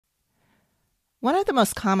One of the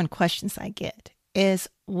most common questions I get is,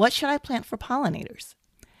 what should I plant for pollinators?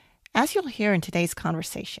 As you'll hear in today's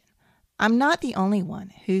conversation, I'm not the only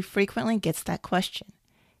one who frequently gets that question.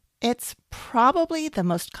 It's probably the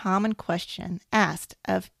most common question asked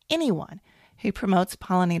of anyone who promotes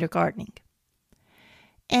pollinator gardening.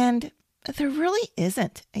 And there really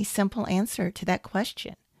isn't a simple answer to that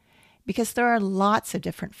question because there are lots of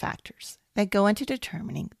different factors that go into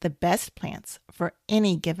determining the best plants for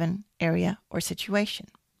any given area or situation.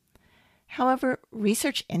 However,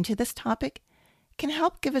 research into this topic can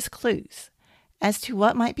help give us clues as to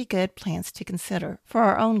what might be good plants to consider for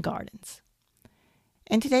our own gardens.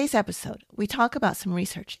 In today's episode, we talk about some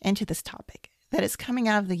research into this topic that is coming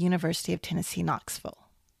out of the University of Tennessee, Knoxville.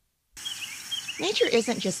 Nature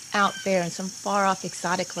isn't just out there in some far-off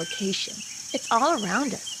exotic location. It's all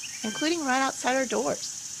around us, including right outside our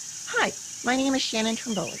doors. Hi, my name is Shannon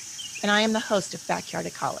Trimboli, and I am the host of Backyard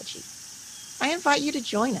Ecology. I invite you to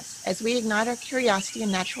join us as we ignite our curiosity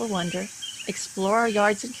and natural wonder, explore our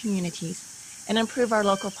yards and communities, and improve our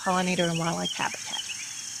local pollinator and wildlife habitat.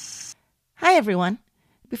 Hi, everyone.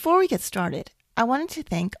 Before we get started, I wanted to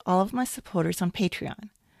thank all of my supporters on Patreon.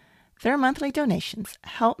 Their monthly donations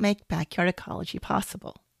help make Backyard Ecology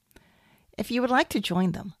possible. If you would like to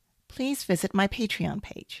join them, please visit my Patreon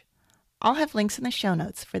page. I'll have links in the show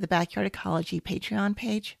notes for the Backyard Ecology Patreon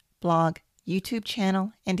page, blog, YouTube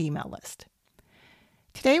channel, and email list.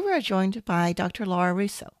 Today we are joined by Dr. Laura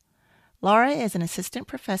Russo. Laura is an assistant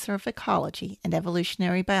professor of ecology and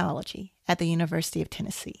evolutionary biology at the University of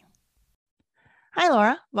Tennessee. Hi,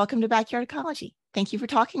 Laura. Welcome to Backyard Ecology. Thank you for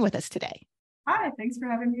talking with us today. Hi, thanks for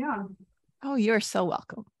having me on. Oh, you're so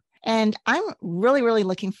welcome. And I'm really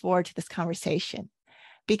looking forward to this conversation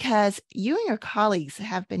because you and your colleagues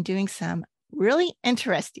have been doing some really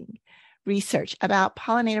interesting research about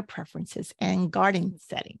pollinator preferences and garden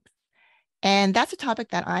settings. And that's a topic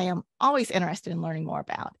that I am always interested in learning more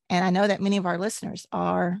about. And I know that many of our listeners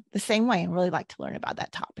are the same way and really like to learn about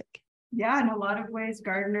that topic. Yeah, in a lot of ways,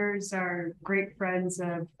 gardeners are great friends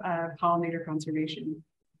of pollinator conservation.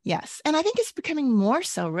 Yes. And I think it's becoming more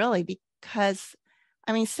so really because,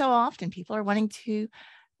 so often people are wanting to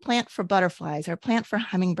plant for butterflies or plant for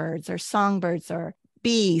hummingbirds or songbirds or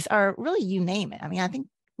bees or really you name it. I think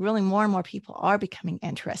really more and more people are becoming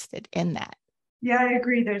interested in that. Yeah, I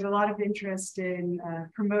agree. There's a lot of interest in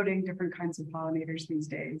promoting different kinds of pollinators these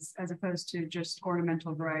days, as opposed to just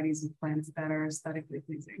ornamental varieties of plants that are aesthetically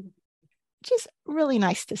pleasing. Which is really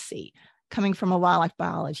nice to see, coming from a wildlife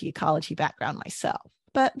biology, ecology background myself.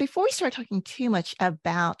 But before we start talking too much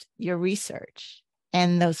about your research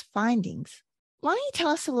and those findings, why don't you tell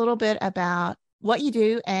us a little bit about what you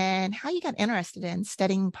do and how you got interested in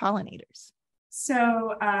studying pollinators?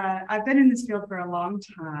 So I've been in this field for a long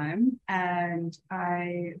time, and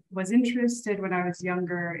I was interested when I was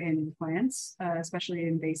younger in plants, especially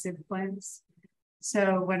invasive plants.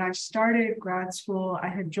 So when I started grad school, I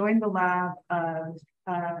had joined the lab of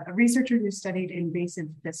a researcher who studied invasive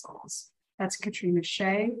thistles. That's Katrina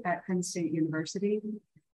Shea at Penn State University.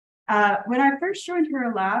 When I first joined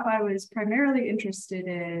her lab, I was primarily interested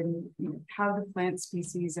in how the plant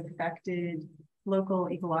species affected local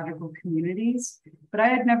ecological communities, but I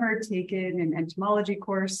had never taken an entomology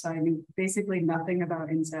course. I knew basically nothing about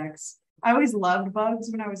insects. I always loved bugs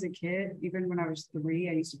when I was a kid. Even when I was 3,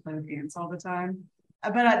 I used to play with ants all the time.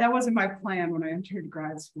 But that wasn't my plan when I entered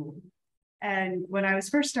grad school. And when I was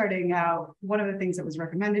first starting out, one of the things that was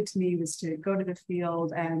recommended to me was to go to the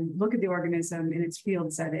field and look at the organism in its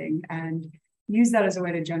field setting and use that as a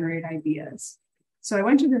way to generate ideas. So I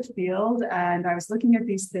went to the field and I was looking at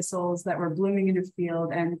these thistles that were blooming in a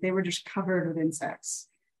field, and they were just covered with insects.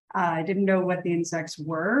 I didn't know what the insects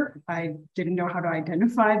were. I didn't know how to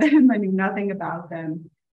identify them. I knew nothing about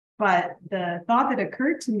them. But the thought that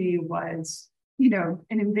occurred to me was, an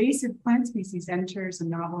invasive plant species enters a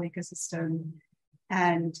novel ecosystem,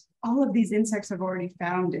 and all of these insects have already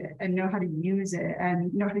found it and know how to use it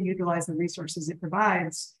and know how to utilize the resources it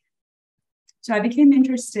provides. So I became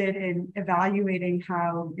interested in evaluating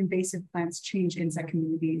how invasive plants change insect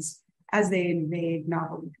communities as they invade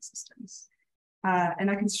novel ecosystems. And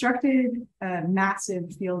I constructed a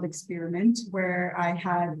massive field experiment where I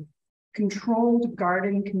had controlled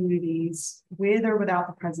garden communities with or without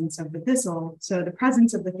the presence of the thistle. So the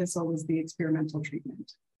presence of the thistle was the experimental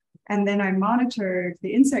treatment. And then I monitored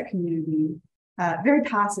the insect community very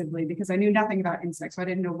passively because I knew nothing about insects. So I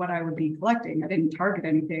didn't know what I would be collecting. I didn't target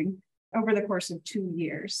anything over the course of 2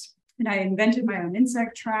 years. And I invented my own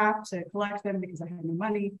insect trap to collect them because I had no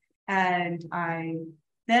money. And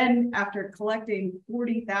then after collecting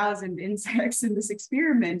 40,000 insects in this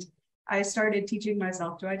experiment, I started teaching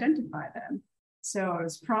myself to identify them. So I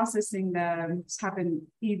was processing them. This happened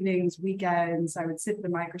evenings, weekends. I would sit at the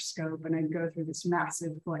microscope and I'd go through this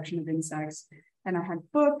massive collection of insects. And I had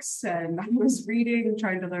books and I was reading,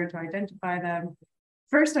 trying to learn to identify them.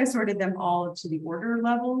 First, I sorted them all to the order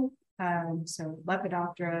level. So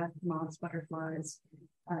Lepidoptera, moths, butterflies,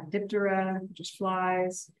 Diptera, which is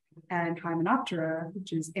flies, and Hymenoptera,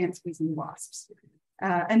 which is ants, bees, and wasps,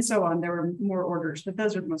 and so on. There were more orders, but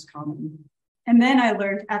those are the most common. And then I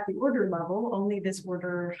learned at the order level, only this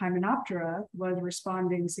order Hymenoptera was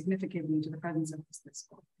responding significantly to the presence of this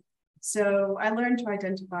thistle. So I learned to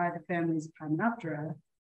identify the families of Hymenoptera.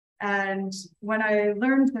 And when I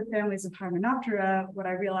learned the families of Hymenoptera, what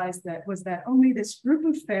I realized was that only this group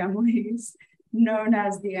of families known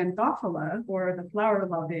as the Anthophila, or the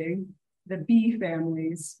flower-loving, the bee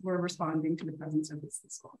families, were responding to the presence of this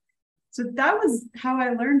thistle. So that was how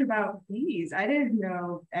I learned about bees. I didn't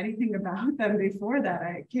know anything about them before that.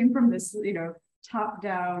 I came from this,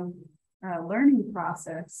 top-down learning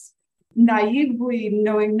process, naively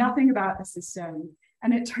knowing nothing about the system.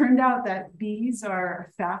 And it turned out that bees are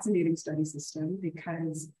a fascinating study system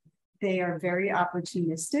because they are very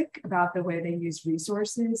opportunistic about the way they use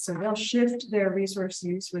resources. So they'll shift their resource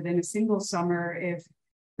use within a single summer if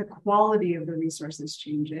the quality of the resources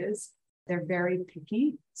changes. They're very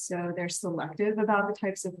picky, so they're selective about the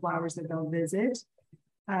types of flowers that they'll visit.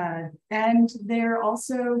 And they're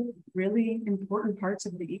also really important parts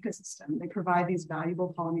of the ecosystem. They provide these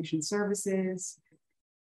valuable pollination services.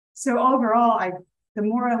 So overall, the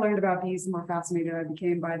more I learned about bees, the more fascinated I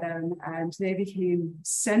became by them, and they became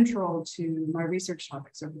central to my research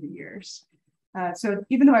topics over the years. So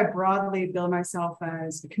even though I broadly bill myself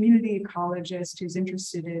as a community ecologist who's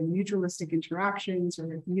interested in mutualistic interactions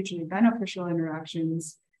or mutually beneficial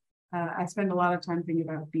interactions, I spend a lot of time thinking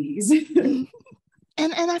about bees.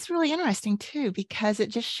 And that's really interesting too, because it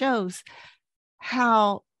just shows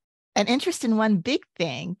how an interest in one big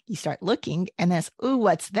thing, you start looking and that's, ooh,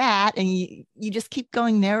 what's that? And you just keep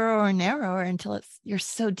going narrower and narrower until you're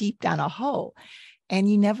so deep down a hole and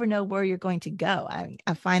you never know where you're going to go.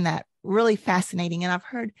 I find that really fascinating. And I've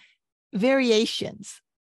heard variations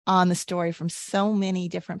on the story from so many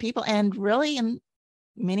different people. And really, in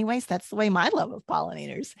many ways, that's the way my love of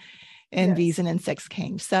pollinators and Yes. bees and insects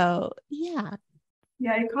came. So, yeah.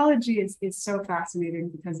 Yeah, ecology is so fascinating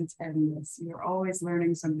because it's endless. You're always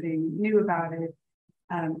learning something new about it.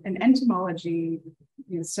 And entomology,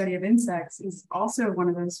 study of insects, is also one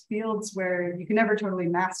of those fields where you can never totally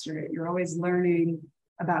master it. You're always learning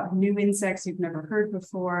about new insects you've never heard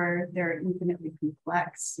before. They're infinitely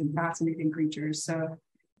complex and fascinating creatures. So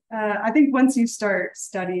I think once you start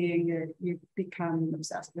studying it, you become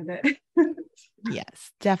obsessed with it.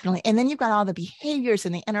 Yes, definitely. And then you've got all the behaviors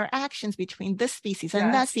and the interactions between this species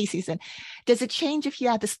and that species. And does it change if you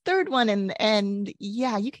add this third one? And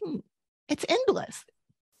yeah, it's endless.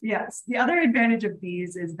 Yes. The other advantage of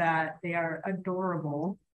bees is that they are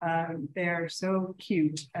adorable. They're so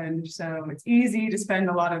cute. And so it's easy to spend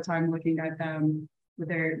a lot of time looking at them with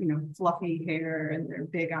their, fluffy hair and their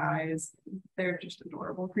big eyes. They're just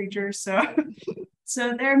adorable creatures. So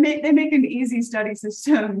they make an easy study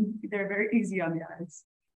system. They're very easy on the eyes.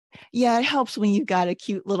 Yeah, it helps when you've got a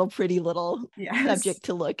cute little pretty little subject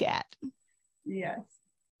to look at. Yes.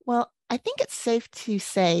 Well, I think it's safe to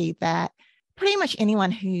say that pretty much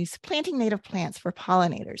anyone who's planting native plants for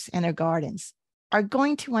pollinators in their gardens are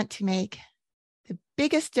going to want to make the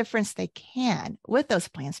biggest difference they can with those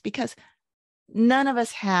plants because none of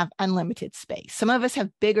us have unlimited space. Some of us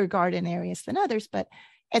have bigger garden areas than others, but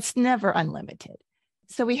it's never unlimited.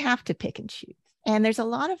 So we have to pick and choose. And there's a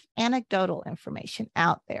lot of anecdotal information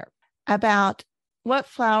out there about what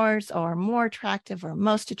flowers are more attractive or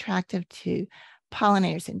most attractive to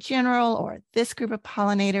pollinators in general, or this group of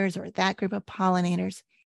pollinators or that group of pollinators.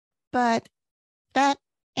 But that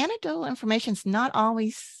anecdotal information is not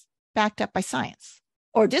always backed up by science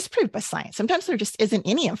or disproved by science. Sometimes there just isn't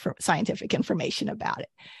any scientific information about it.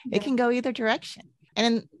 Yeah. It can go either direction.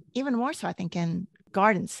 And even more so, I think, in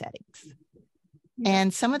garden settings. Yeah.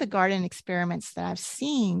 And some of the garden experiments that I've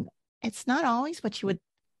seen, it's not always what you would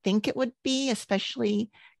think it would be, especially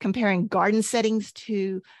comparing garden settings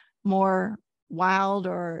to more wild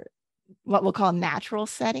or what we'll call natural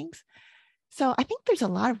settings. So I think there's a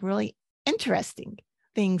lot of really interesting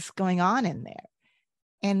things going on in there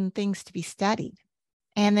and things to be studied.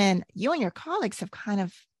 And then you and your colleagues have kind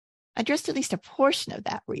of addressed at least a portion of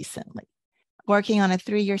that recently, working on a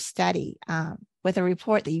 3-year study with a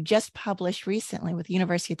report that you just published recently with the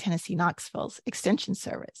University of Tennessee, Knoxville's Extension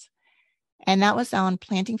Service. And that was on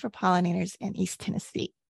planting for pollinators in East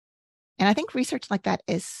Tennessee. And I think research like that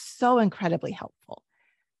is so incredibly helpful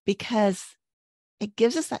because it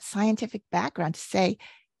gives us that scientific background to say,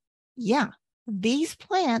 yeah, these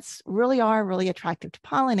plants really are really attractive to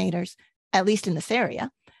pollinators, at least in this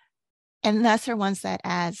area. And thus are ones that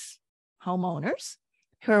as homeowners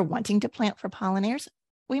who are wanting to plant for pollinators,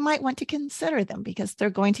 we might want to consider them because they're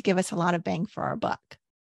going to give us a lot of bang for our buck.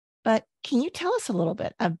 But can you tell us a little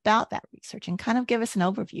bit about that research and kind of give us an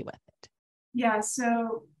overview with it? Yeah,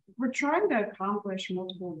 so we're trying to accomplish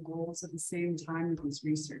multiple goals at the same time in these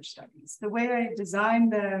research studies. The way I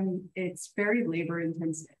designed them, it's very labor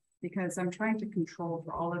intensive because I'm trying to control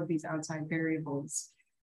for all of these outside variables.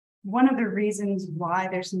 One of the reasons why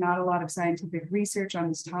there's not a lot of scientific research on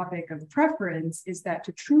this topic of preference is that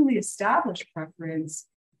to truly establish preference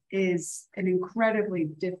is an incredibly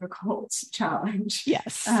difficult challenge.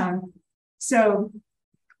 Yes. So,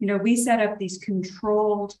 we set up these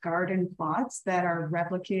controlled garden plots that are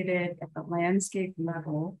replicated at the landscape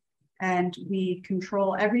level, and we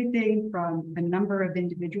control everything from the number of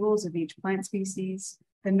individuals of each plant species,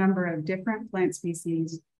 the number of different plant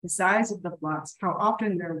species, the size of the plots, how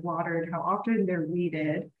often they're watered, how often they're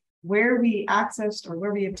weeded, where we accessed or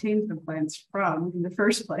where we obtained the plants from in the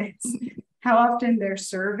first place, how often they're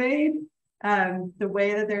surveyed, the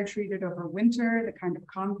way that they're treated over winter, the kind of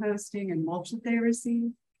composting and mulch that they receive.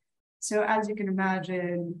 So as you can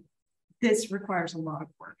imagine, this requires a lot of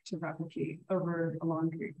work to replicate over a long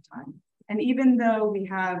period of time. And even though we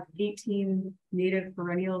have 18 native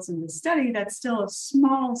perennials in the study, that's still a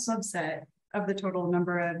small subset of the total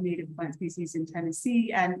number of native plant species in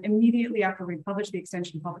Tennessee. And immediately after we published the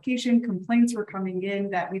extension publication, complaints were coming in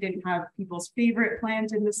that we didn't have people's favorite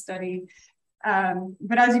plant in the study.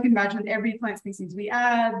 But as you can imagine, every plant species we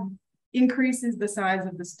add increases the size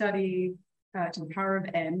of the study to the power of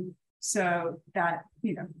n. So that,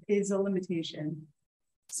 is a limitation.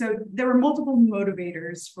 So there were multiple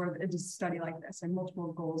motivators for a study like this and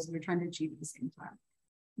multiple goals that we're trying to achieve at the same time.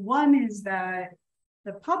 One is that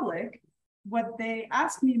the public, what they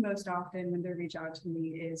ask me most often when they reach out to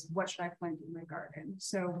me is, what should I plant in my garden?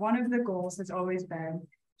 So one of the goals has always been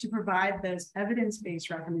to provide those evidence-based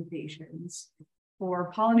recommendations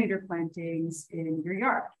for pollinator plantings in your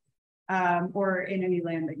yard. Or in any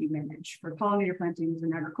land that you manage, for pollinator plantings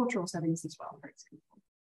in agricultural settings as well, for example.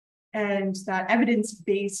 And that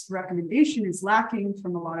evidence-based recommendation is lacking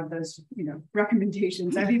from a lot of those,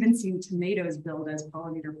 recommendations. I've even seen tomatoes billed as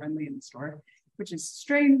pollinator friendly in the store, which is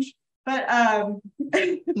strange, but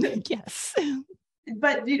yes.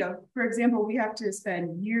 But, for example, we have to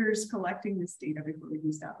spend years collecting this data before we can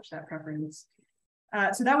establish that preference.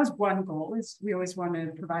 So that was one goal, is we always want to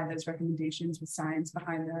provide those recommendations with science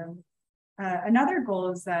behind them. Another goal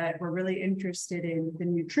is that we're really interested in the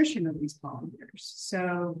nutrition of these pollinators.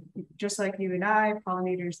 So just like you and I,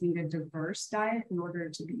 pollinators need a diverse diet in order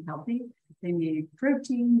to be healthy. They need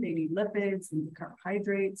protein, they need lipids, they need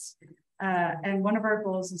carbohydrates. And one of our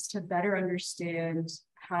goals is to better understand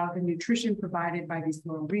how the nutrition provided by these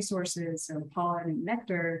floral resources, so pollen and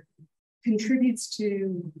nectar, contributes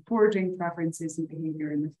to foraging preferences and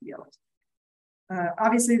behavior in the field.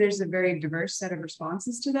 Obviously, there's a very diverse set of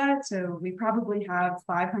responses to that. So we probably have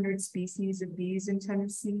 500 species of bees in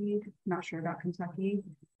Tennessee. Not sure about Kentucky,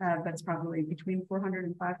 but it's probably between 400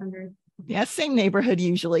 and 500. Yeah, same neighborhood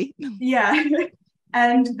usually. Yeah.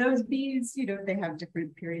 And those bees, they have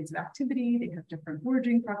different periods of activity, they have different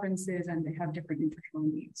foraging preferences, and they have different nutritional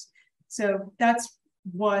needs. So that's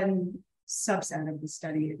one subset of the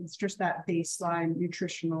study. It's just that baseline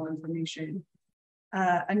nutritional information.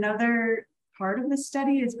 Another part of the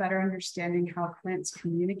study is better understanding how plants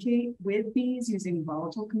communicate with bees using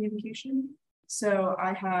volatile communication. So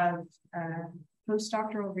I have a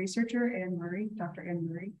postdoctoral researcher, Dr. Anne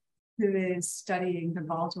Murray, who is studying the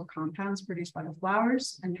volatile compounds produced by the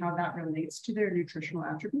flowers and how that relates to their nutritional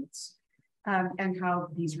attributes, and how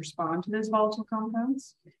bees respond to those volatile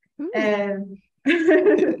compounds. Ooh. And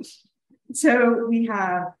so we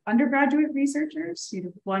have undergraduate researchers,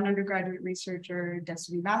 one undergraduate researcher,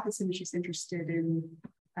 Destiny Matheson, she's interested in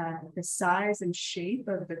the size and shape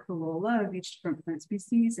of the corolla of each different plant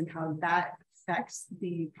species and how that affects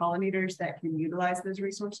the pollinators that can utilize those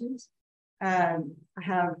resources. I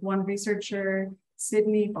have one researcher,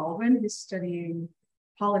 Sydney Baldwin, who's studying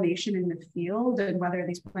pollination in the field and whether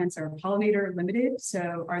these plants are pollinator limited.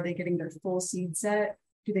 So are they getting their full seed set?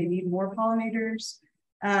 Do they need more pollinators?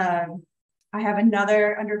 I have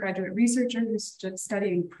another undergraduate researcher who's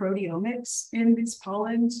studying proteomics in this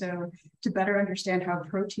pollen, so to better understand how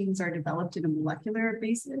proteins are developed in a molecular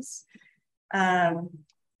basis. And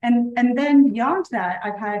then beyond that,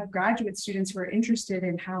 I've had graduate students who are interested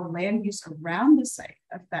in how land use around the site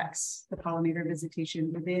affects the pollinator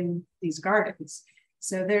visitation within these gardens.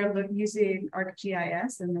 So they're using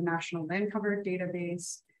ArcGIS and the National Land Cover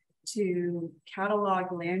Database to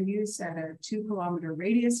catalog land use at a 2-kilometer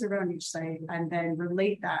radius around each site, and then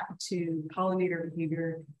relate that to pollinator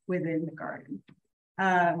behavior within the garden.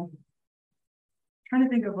 Trying to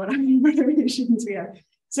think of what other motivations we have.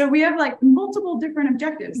 So we have like multiple different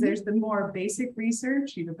objectives. There's the more basic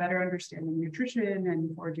research, better understanding nutrition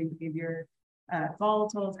and foraging behavior,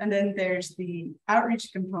 volatiles. And then there's the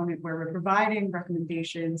outreach component where we're providing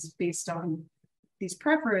recommendations based on these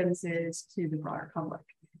preferences to the broader public.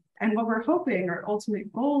 And what we're hoping, our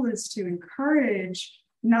ultimate goal, is to encourage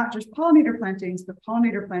not just pollinator plantings, but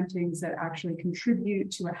pollinator plantings that actually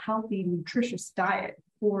contribute to a healthy, nutritious diet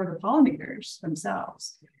for the pollinators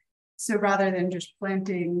themselves. So rather than just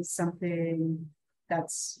planting something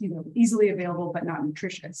that's easily available but not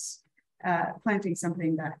nutritious, planting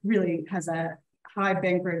something that really has a high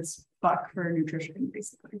bang for its buck for nutrition,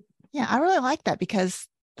 basically. Yeah, I really like that, because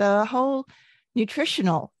the whole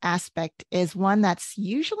nutritional aspect is one that's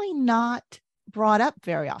usually not brought up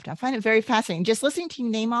very often. I find it very fascinating. Just listening to you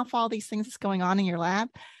name off all these things that's going on in your lab,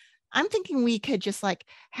 I'm thinking we could just like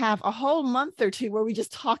have a whole month or two where we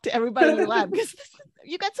just talk to everybody in your lab, because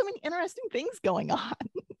you got so many interesting things going on.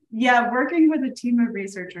 Yeah, working with a team of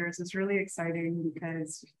researchers is really exciting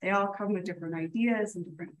because they all come with different ideas and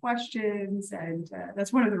different questions. And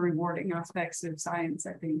that's one of the rewarding aspects of science,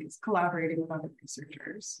 I think, is collaborating with other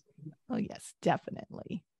researchers. Oh, yes,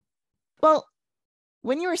 definitely. Well,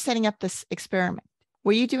 when you were setting up this experiment,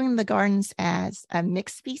 were you doing the gardens as a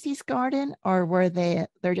mixed species garden, or were they're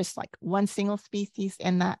just like one single species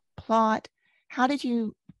in that plot? How did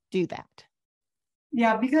you do that?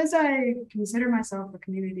 Yeah, because I consider myself a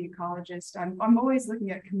community ecologist, I'm always looking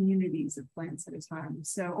at communities of plants at a time.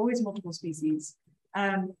 So always multiple species.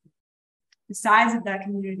 The size of that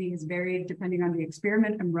community is varied depending on the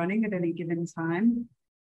experiment I'm running at any given time.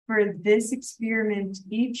 For this experiment,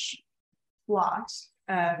 each plot,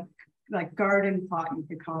 like garden plot, you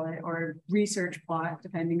could call it, or research plot,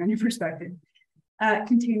 depending on your perspective,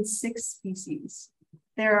 contains 6 species.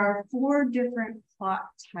 There are 4 different plot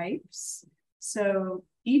types. So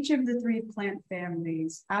each of the 3 plant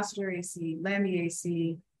families, Asteraceae,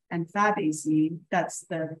 Lamiaceae, and Fabaceae, that's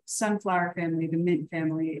the sunflower family, the mint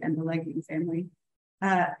family, and the legume family,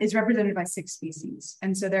 is represented by 6 species.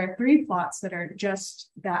 And so there are 3 plots that are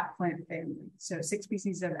just that plant family. So 6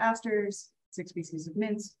 species of asters, 6 species of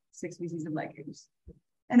mints, 6 species of legumes.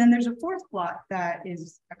 And then there's a 4th plot that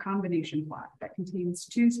is a combination plot that contains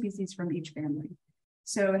 2 species from each family.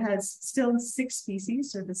 So it has still 6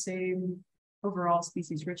 species, so the same overall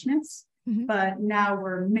species richness, but now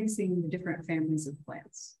we're mixing the different families of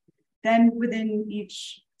plants. Then within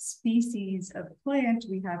each species of plant,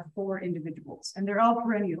 we have 4 individuals, and they're all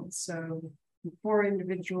perennials. So 4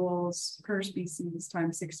 individuals per species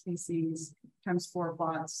times 6 species times 4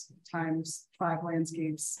 plots times 5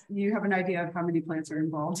 landscapes. You have an idea of how many plants are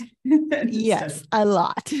involved. Yes, a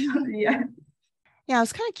lot. Yeah. Yeah, I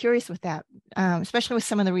was kind of curious with that, especially with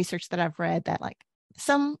some of the research that I've read, that like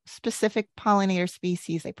some specific pollinator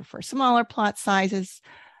species, they prefer smaller plot sizes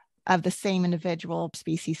of the same individual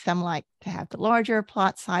species. Some like to have the larger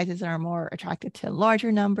plot sizes and are more attracted to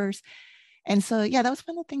larger numbers. And so, yeah, that was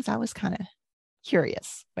one of the things I was kind of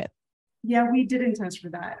curious with. Yeah, we didn't test for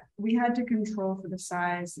that. We had to control for the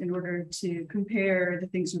size in order to compare the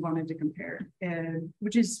things we wanted to compare,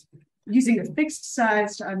 which is using a fixed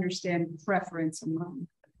size to understand preference among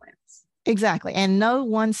the plants. Exactly. And no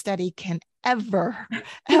one study can ever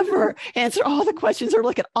answer all the questions or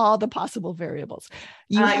look at all the possible variables.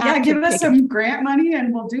 Give us some grant money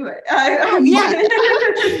and we'll do it.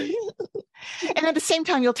 And at the same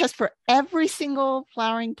time, you'll test for every single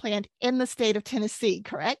flowering plant in the state of Tennessee,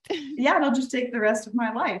 correct? Yeah, it'll just take the rest of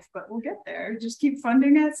my life, but we'll get there. Just keep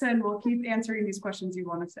funding us and we'll keep answering these questions you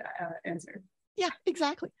want us to answer. Yeah,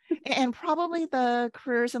 exactly. And probably the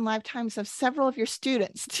careers and lifetimes of several of your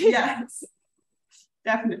students too. Yes,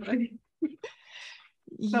 definitely.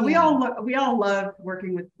 But we all love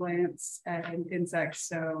working with plants and insects.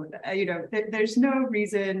 So, there's no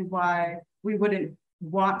reason why we wouldn't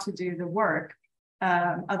want to do the work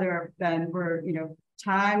other than we're,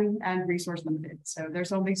 time and resource limited. So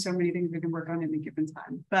there's only so many things we can work on in a given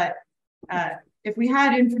time. But if we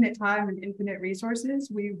had infinite time and infinite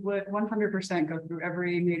resources, we would 100% go through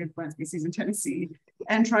every native plant species in Tennessee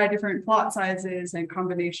and try different plot sizes and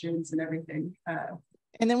combinations and everything.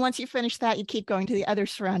 And then once you finish that, you keep going to the other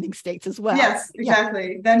surrounding states as well. Yes,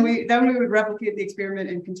 exactly. Yeah. Then we would replicate the experiment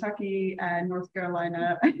in Kentucky and North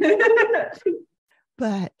Carolina.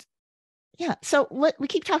 But yeah, so we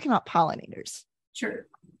keep talking about pollinators. Sure.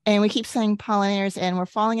 And we keep saying pollinators, and we're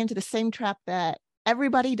falling into the same trap that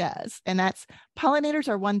everybody does, and that's pollinators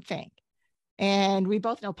are one thing. And we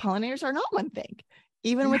both know pollinators are not one thing.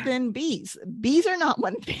 Even within bees are not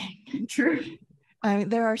one thing. True. I mean,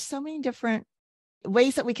 there are so many different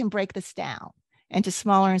ways that we can break this down into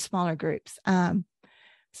smaller and smaller groups.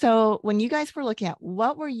 So when you guys were looking at,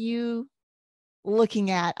 what were you looking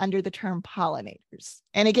at under the term pollinators?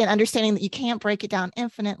 And again, understanding that you can't break it down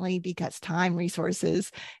infinitely because time,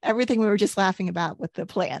 resources, everything we were just laughing about with the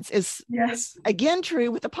plants is again true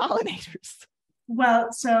with the pollinators.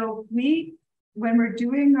 Well, so when we're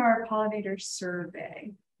doing our pollinator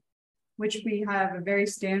survey, which we have a very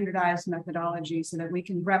standardized methodology so that we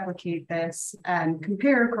can replicate this and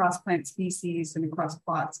compare across plant species and across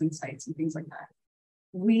plots and sites and things like that.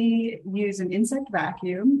 We use an insect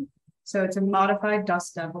vacuum. So it's a modified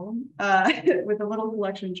dust devil with a little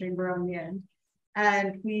collection chamber on the end.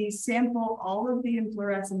 And we sample all of the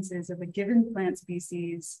inflorescences of a given plant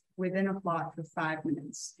species within a plot for 5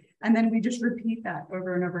 minutes. And then we just repeat that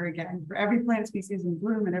over and over again for every plant species in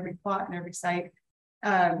bloom and every plot and every site,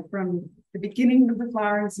 from the beginning of the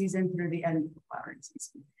flowering season through the end of the flowering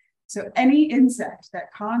season. So any insect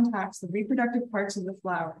that contacts the reproductive parts of the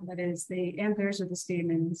flower, that is the anthers or the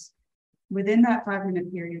stamens, within that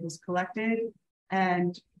 5-minute period is collected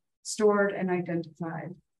and stored and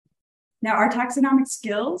identified. Now, our taxonomic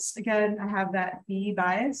skills, again, I have that bee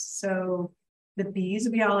bias. So the bees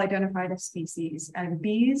will be all identified as species, and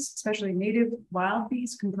bees, especially native wild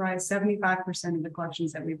bees, comprise 75% of the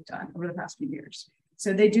collections that we've done over the past few years.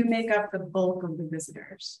 So they do make up the bulk of the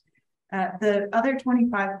visitors. The other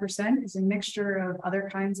 25% is a mixture of other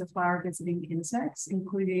kinds of flower visiting insects,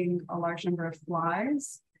 including a large number of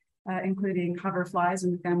flies, including hoverflies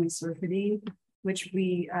in the family Syrphidae, which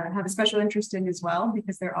we have a special interest in as well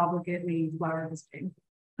because they're obligately flower visiting.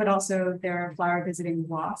 But also there are flower visiting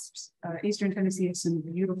wasps. Eastern Tennessee has some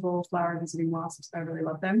beautiful flower visiting wasps. I really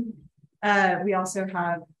love them. We also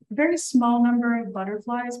have a very small number of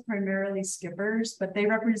butterflies, primarily skippers, but they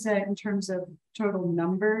represent, in terms of total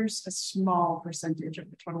numbers, a small percentage of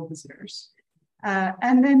the total visitors.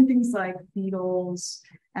 And then things like beetles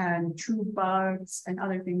and true bugs and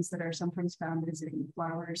other things that are sometimes found visiting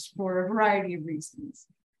flowers for a variety of reasons.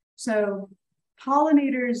 So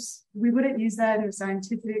pollinators, we wouldn't use that in a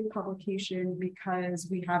scientific publication because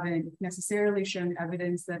we haven't necessarily shown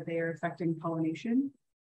evidence that they are affecting pollination,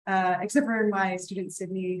 except for my student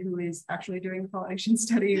Sydney, who is actually doing a pollination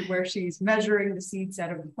study where she's measuring the seed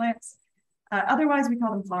set of the plants. Otherwise, we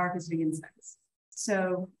call them flower visiting insects.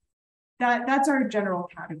 So that's our general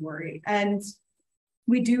category. And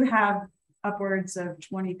we do have upwards of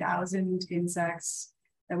 20,000 insects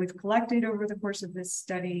that we've collected over the course of this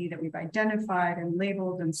study, that we've identified and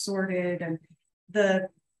labeled and sorted. And the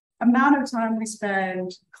amount of time we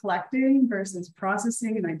spend collecting versus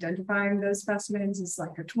processing and identifying those specimens is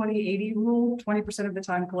like a 20-80 rule: 20% of the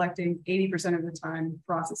time collecting, 80% of the time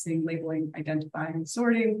processing, labeling, identifying, and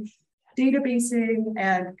sorting, databasing,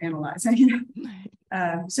 and analyzing.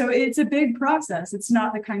 So it's a big process. It's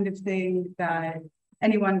not the kind of thing that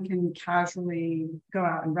anyone can casually go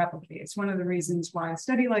out and replicate. It's one of the reasons why a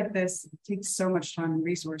study like this takes so much time and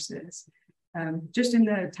resources. Just in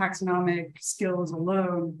the taxonomic skills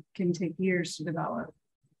alone can take years to develop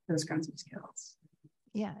those kinds of skills.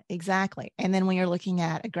 Yeah, exactly. And then when you're looking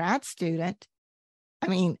at a grad student, I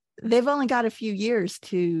mean, they've only got a few years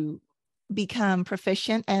to become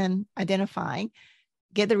proficient in identifying,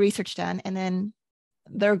 get the research done, and then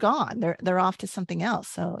they're gone. They're off to something else.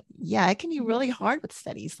 So yeah, it can be really hard with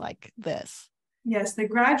studies like this. Yes, the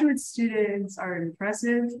graduate students are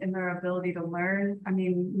impressive in their ability to learn. I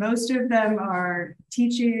mean, most of them are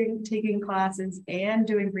teaching, taking classes, and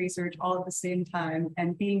doing research all at the same time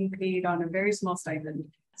and being paid on a very small stipend.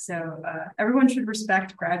 So everyone should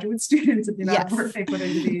respect graduate students and the amount of work they put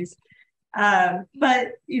into these.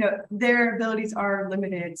 But their abilities are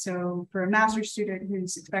limited. So for a master's student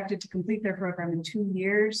who's expected to complete their program in 2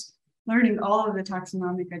 years, learning all of the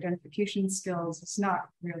taxonomic identification skills is not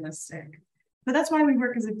realistic. But that's why we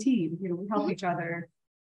work as a team. We help each other.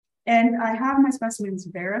 And I have my specimens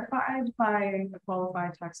verified by a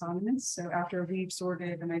qualified taxonomist. So after we've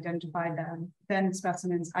sorted and identified them, then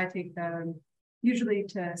specimens, I take them usually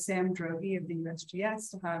to Sam Drogi of the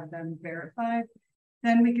USGS to have them verified.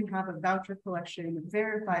 Then we can have a voucher collection of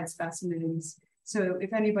verified specimens. So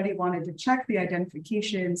if anybody wanted to check the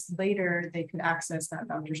identifications later, they could access that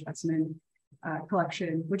voucher specimen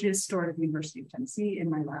collection, which is stored at the University of Tennessee in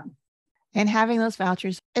my lab. And having those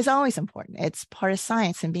vouchers is always important. It's part of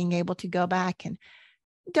science, and being able to go back and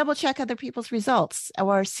double check other people's results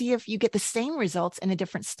or see if you get the same results in a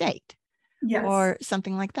different state or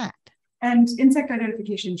something like that. And insect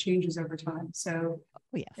identification changes over time. So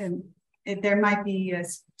Oh, yes. there might be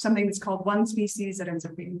something that's called one species that ends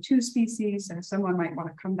up being two species. So someone might want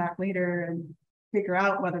to come back later and figure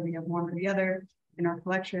out whether we have one or the other in our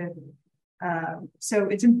collection. So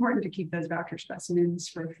it's important to keep those voucher specimens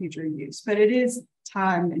for future use, but it is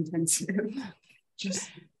time intensive.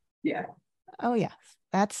 Yeah. Oh, yes.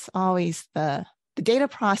 That's always the data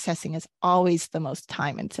processing is always the most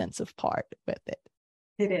time intensive part with it.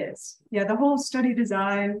 It is. Yeah, the whole study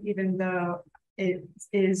design, even though it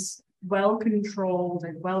is well controlled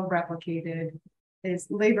and well replicated, is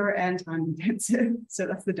labor and time intensive. So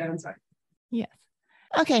that's the downside. Yes.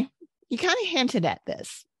 Okay. You kind of hinted at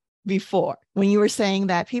this before when you were saying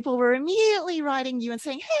that people were immediately writing you and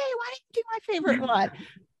saying, hey, why didn't you do my favorite one?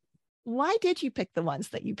 Why did you pick the ones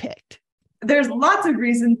that you picked? There's lots of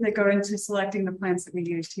reasons that go into selecting the plants that we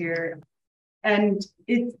used here. And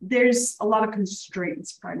there's a lot of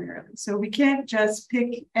constraints primarily. So we can't just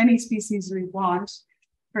pick any species we want.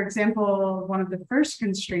 For example, one of the first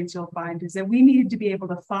constraints you'll find is that we need to be able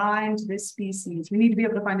to find this species. We need to be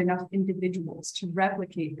able to find enough individuals to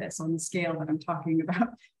replicate this on the scale that I'm talking about.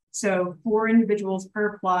 So 4 individuals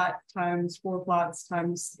per plot times 4 plots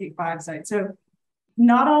times 5 sites. So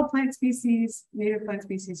not all plant species, native plant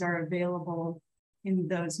species, are available in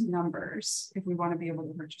those numbers if we want to be able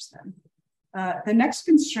to purchase them. The next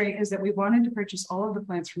constraint is that we wanted to purchase all of the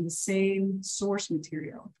plants from the same source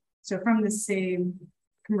material. So from the same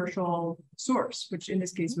commercial source, which in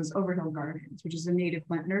this case was Overhill Gardens, which is a native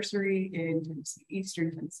plant nursery in Tennessee,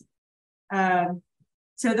 Eastern Tennessee.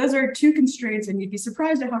 So those are 2 constraints, and you'd be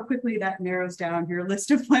surprised at how quickly that narrows down your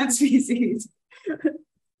list of plant species.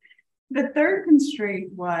 The third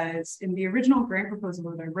constraint was in the original grant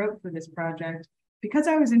proposal that I wrote for this project. Because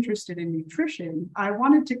I was interested in nutrition, I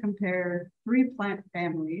wanted to compare 3 plant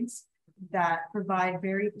families that provide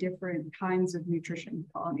very different kinds of nutrition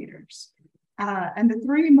pollinators. And the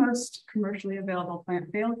 3 most commercially available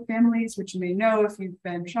plant families, which you may know if you've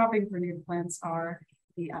been shopping for native plants, are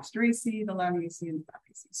the Asteraceae, the Lamiaceae, and the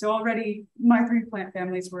Fabaceae. So already my 3 plant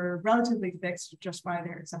families were relatively fixed just by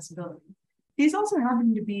their accessibility. These also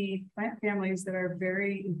happen to be plant families that are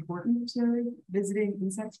very important to visiting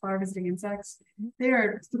insects, flower visiting insects. They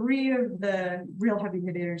are 3 of the real heavy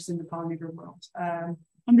hitters in the pollinator world. And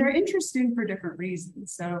they're interesting for different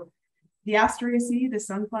reasons. So the Asteraceae, the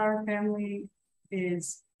sunflower family,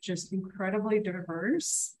 is just incredibly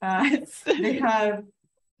diverse. They have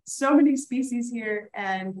so many species here,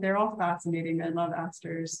 and they're all fascinating. I love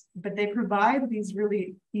asters, but they provide these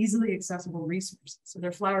really easily accessible resources. So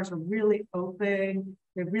their flowers are really open,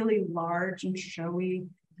 they're really large and showy,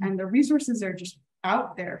 and the resources are just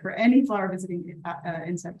out there for any flower visiting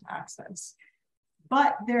insect to access.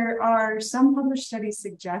 But there are some published studies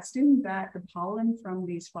suggesting that the pollen from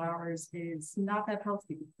these flowers is not that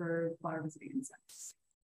healthy for flower visiting insects.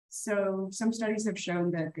 So some studies have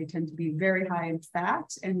shown that they tend to be very high in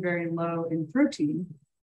fat and very low in protein.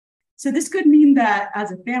 So this could mean that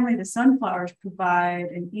as a family, the sunflowers provide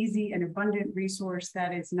an easy and abundant resource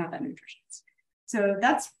that is not that nutritious. So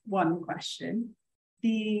that's one question.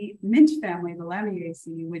 The mint family, the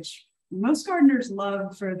Lamiaceae, which most gardeners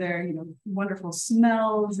love for their wonderful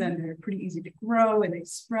smells, and they're pretty easy to grow and they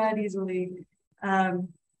spread easily.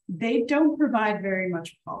 They don't provide very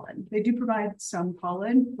much pollen. They do provide some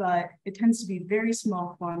pollen, but it tends to be very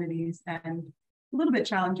small quantities and a little bit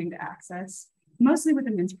challenging to access. Mostly what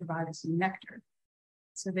the mints provide is nectar.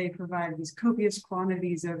 So they provide these copious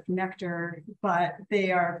quantities of nectar, but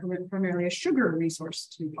they are primarily a sugar resource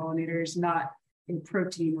to pollinators, not a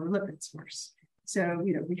protein or lipid source. So,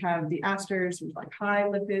 we have the asters, which is like high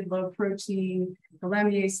lipid, low protein, the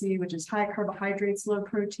Lamiaceae, which is high carbohydrates, low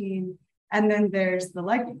protein. And then there's the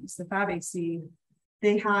legumes, the Fabaceae.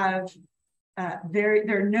 They have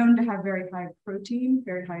they're known to have very high protein,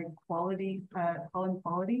 very high quality, pollen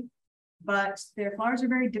quality, but their flowers are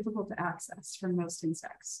very difficult to access for most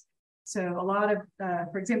insects. So a lot of,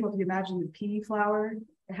 for example, if you imagine the pea flower,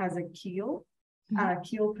 it has a keel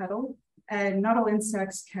petal, and not all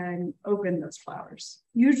insects can open those flowers.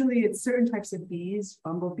 Usually it's certain types of bees,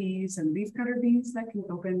 bumblebees and leafcutter bees, that can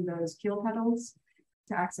open those keel petals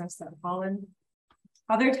to access that pollen.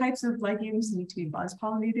 Other types of legumes need to be buzz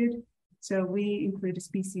pollinated. So we include a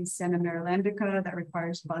species, Senna marylandica, that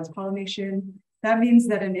requires buzz pollination. That means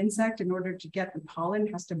that an insect, in order to get the pollen,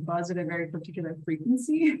 has to buzz at a very particular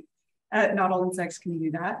frequency. Not all insects can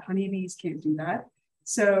do that. Honeybees can't do that.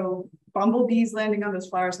 So bumblebees landing on those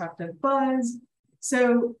flowers have to buzz.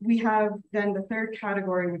 So we have then the third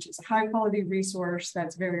category, which is a high quality resource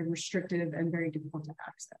that's very restrictive and very difficult to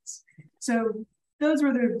access. So those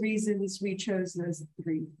were the reasons we chose those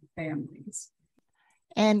three families.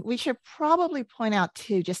 And we should probably point out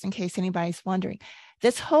too, just in case anybody's wondering,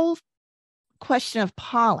 this whole question of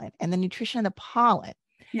pollen and the nutrition of the pollen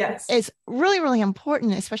is really, really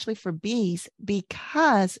important, especially for bees,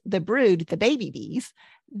 because the brood, the baby bees,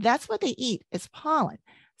 that's what they eat is pollen.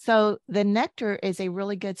 So the nectar is a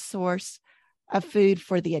really good source of food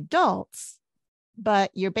for the adults,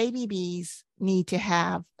 but your baby bees need to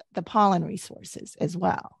have the pollen resources as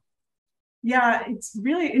well. Yeah, it's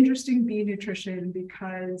really interesting bee nutrition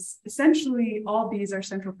because essentially all bees are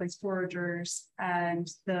central place foragers, and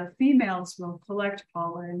the females will collect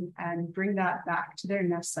pollen and bring that back to their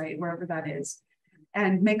nest site, wherever that is,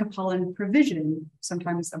 and make a pollen provision,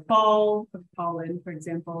 sometimes a ball of pollen, for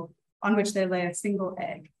example, on which they lay a single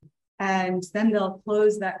egg. And then they'll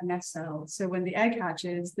close that nest cell. So when the egg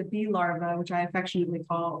hatches, the bee larva, which I affectionately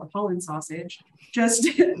call a pollen sausage, just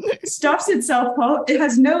stuffs itself. It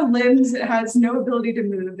has no limbs. It has no ability to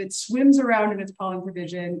move. It swims around in its pollen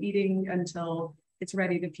provision, eating until it's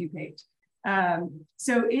ready to pupate.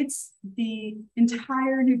 So it's the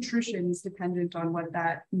entire nutrition is dependent on what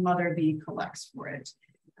that mother bee collects for it.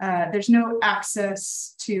 There's no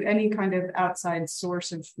access to any kind of outside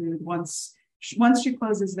source of food once she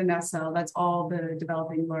closes the nest cell. That's all the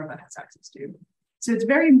developing larva has access to. So it's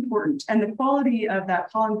very important. And the quality of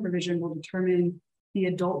that pollen provision will determine the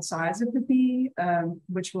adult size of the bee,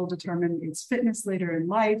 which will determine its fitness later in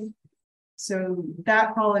life. So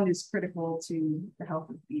that pollen is critical to the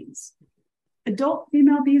health of bees. Adult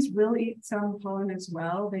female bees will eat some pollen as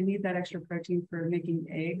well. They need that extra protein for making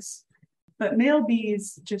eggs. But male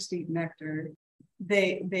bees just eat nectar.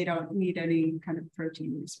 They don't need any kind of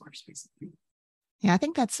protein resource, basically. Yeah, I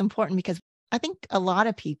think that's important because I think a lot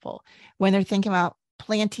of people, when they're thinking about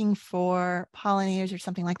planting for pollinators or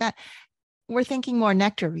something like that, we're thinking more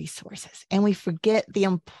nectar resources and we forget the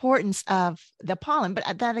importance of the pollen.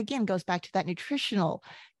 But that again goes back to that nutritional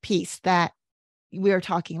piece that we are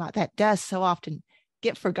talking about that does so often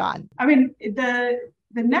get forgotten. I mean,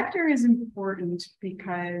 the nectar is important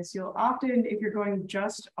because you'll often, if you're going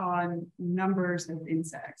just on numbers of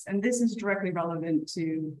insects, and this is directly relevant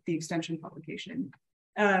to the extension publication,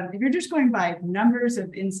 if you're just going by numbers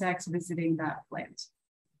of insects visiting that plant,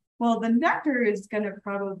 well, the nectar is going to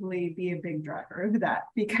probably be a big driver of that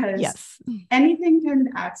because anything can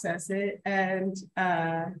access it, and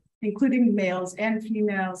including males and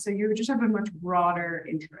females. So you just have a much broader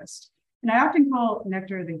interest. And I often call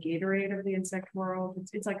nectar the Gatorade of the insect world.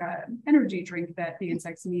 It's like an energy drink that the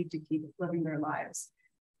insects need to keep living their lives,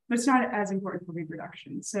 but it's not as important for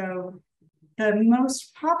reproduction. So the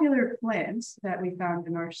most popular plant that we found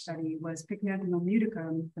in our study was Pycnanthemum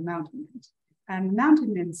muticum, the mountain mint. And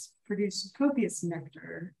mountain mints produce copious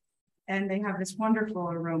nectar, and they have this wonderful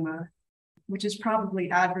aroma, which is probably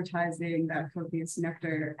advertising that copious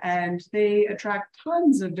nectar. And they attract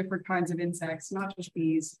tons of different kinds of insects, not just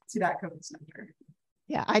bees, to that copious nectar.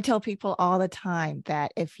 Yeah, I tell people all the time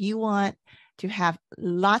that if you want to have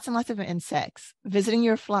lots and lots of insects visiting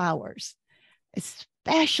your flowers,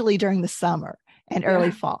 especially during the summer and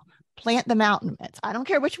early fall, plant the mountain mints. I don't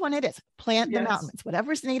care which one it is. Plant the mountain mints.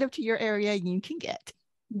 Whatever's native to your area, you can get.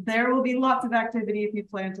 There will be lots of activity if you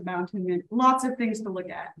plant a mountain mint. Lots of things to look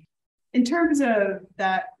at. In terms of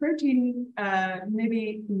that protein,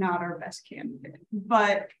 maybe not our best candidate.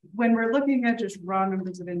 But when we're looking at just raw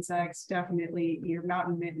numbers of insects, definitely your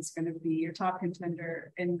mountain mint is going to be your top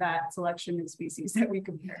contender in that selection of species that we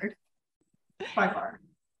compared by far.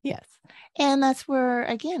 Yes. And that's where,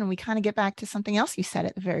 again, we kind of get back to something else you said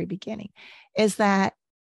at the very beginning, is that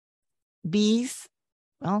bees,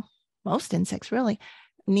 well, most insects really,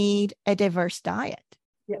 need a diverse diet.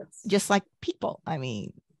 Yes. Just like people. I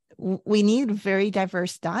mean, we need very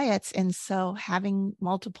diverse diets. And so having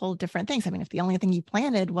multiple different things, I mean, if the only thing you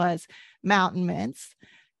planted was mountain mints,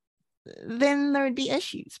 then there would be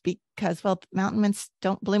issues because, well, mountain mints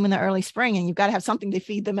don't bloom in the early spring and you've got to have something to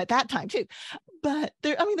feed them at that time too. But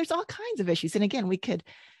there's all kinds of issues. And again, we could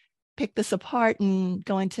pick this apart and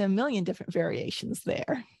go into a million different variations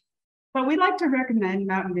there. But we like to recommend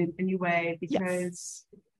mountain mint anyway, because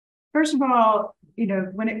first of all,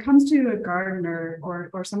 when it comes to a gardener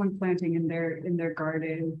or someone planting in their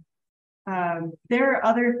garden, there are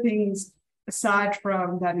other things aside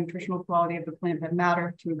from that nutritional quality of the plant that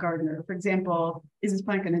matter to a gardener. For example, is this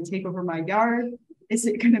plant going to take over my yard? Is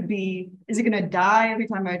it going to die every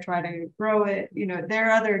time I try to grow it? There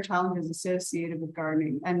are other challenges associated with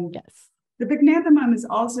gardening. And the Pycnanthemum is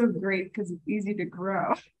also great because it's easy to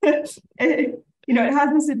grow. it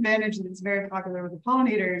has this advantage that it's very popular with the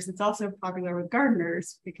pollinators. It's also popular with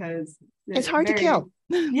gardeners because It's it's hard to very, kill.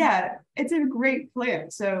 yeah, it's a great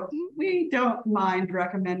plant. So we don't mind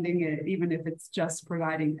recommending it, even if it's just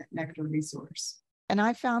providing that nectar resource. And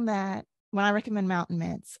I found that when I recommend mountain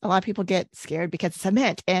mints, a lot of people get scared because it's a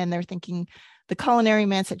mint and they're thinking the culinary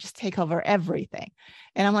mints that just take over everything.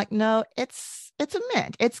 And I'm like, no, it's a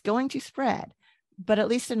mint. It's going to spread. But at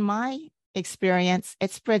least in my experience,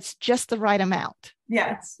 it spreads just the right amount.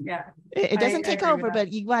 Yes, yeah. It doesn't I take agree with over, that.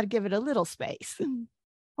 but you got to give it a little space.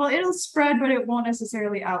 Well, it'll spread, but it won't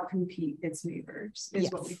necessarily outcompete its neighbors, is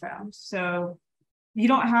Yes. what we found. So you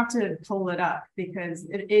don't have to pull it up because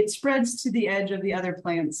it spreads to the edge of the other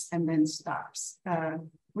plants and then stops.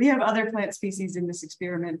 We have other plant species in this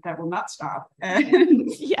experiment that will not stop. And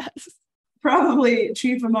Yes. probably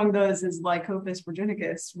chief among those is Lycopus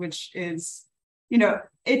virginicus, which is,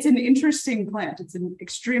 it's an interesting plant. It's an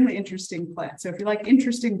extremely interesting plant. So if you like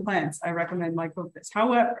interesting plants, I recommend Lycopus.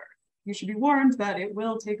 However, you should be warned that it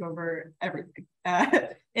will take over everything.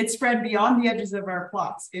 It spread beyond the edges of our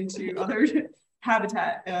plots into other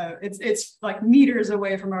habitat. It's like meters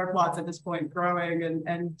away from our plots at this point, growing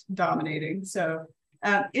and dominating. So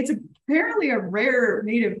it's apparently a rare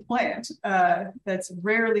native plant that's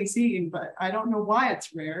rarely seen, but I don't know why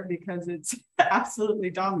it's rare because it's absolutely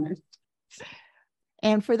dominant.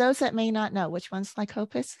 And for those that may not know, which one's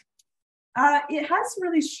Lycopus? It has a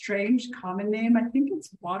really strange common name. I think it's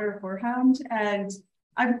water horehound, and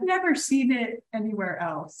I've never seen it anywhere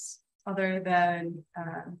else other than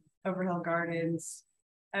Overhill Gardens.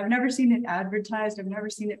 I've never seen it advertised. I've never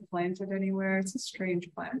seen it planted anywhere. It's a strange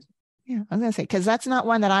plant. Yeah, I was going to say, because that's not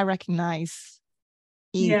one that I recognize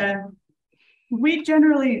either. Yeah. We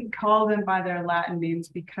generally call them by their Latin names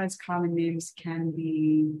because common names can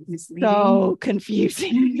be misleading. So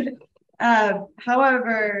confusing.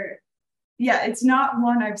 However, yeah, it's not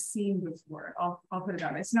one I've seen before. I'll put it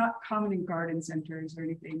that way. It's not common in garden centers or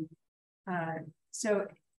anything. So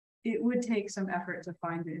it would take some effort to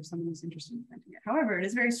find it if someone was interested in planting it. However, it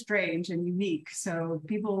is very strange and unique. So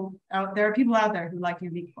there are people out there who like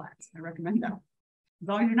unique plants. I recommend that. As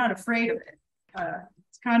long as you're not afraid of it.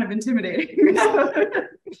 It's kind of intimidating.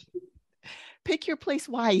 Pick your place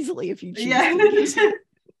wisely if you choose. Yeah.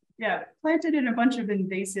 Yeah, planted in a bunch of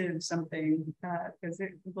invasive something because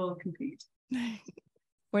it will compete.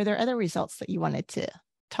 Were there other results that you wanted to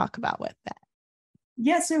talk about with that?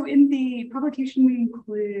 Yeah, so in the publication, we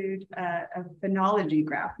include a phenology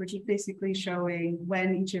graph, which is basically showing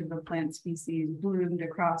when each of the plant species bloomed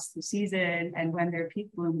across the season and when their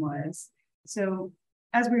peak bloom was. So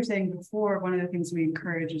as we were saying before, one of the things we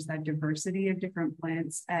encourage is that diversity of different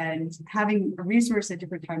plants, and having a resource at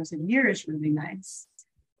different times of year is really nice.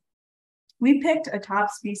 We picked a top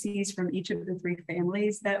species from each of the three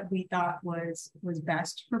families that we thought was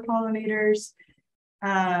best for pollinators.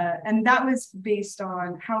 And that was based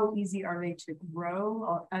on how easy are they to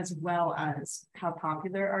grow, as well as how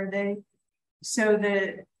popular are they. So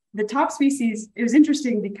the top species, it was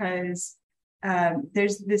interesting because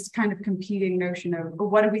there's this kind of competing notion of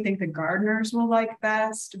what do we think the gardeners will like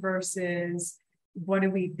best versus what do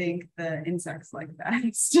we think the insects like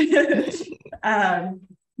best.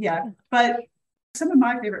 Yeah, but some of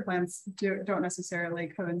my favorite plants don't necessarily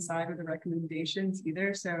coincide with the recommendations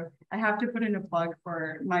either. So I have to put in a plug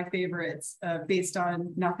for my favorites based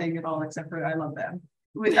on nothing at all, except for I love them.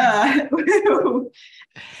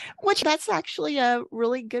 Which that's actually a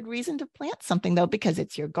really good reason to plant something, though, because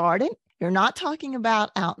it's your garden. You're not talking about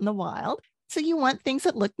out in the wild. So you want things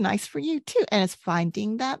that look nice for you too. And it's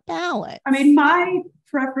finding that balance. I mean, my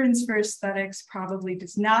preference for aesthetics probably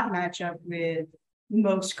does not match up with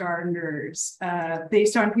most gardeners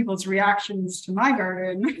based on people's reactions to my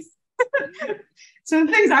garden. So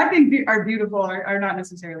the things I think are beautiful are not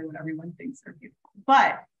necessarily what everyone thinks are beautiful.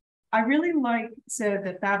 But I really like, so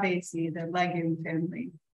the Fabaceae, the legume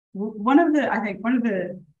family. One of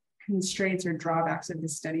the constraints or drawbacks of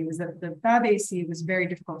this study was that the Fabaceae was very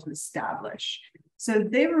difficult to establish. So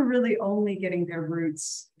they were really only getting their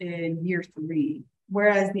roots in year 3,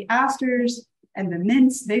 whereas the asters and the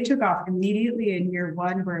mints, they took off immediately in year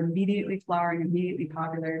 1, were immediately flowering, immediately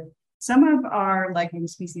popular. Some of our legume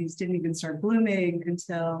species didn't even start blooming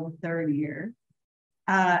until the 3rd year.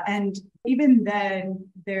 And even then,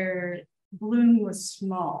 their bloom was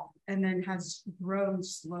small and then has grown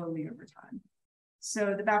slowly over time.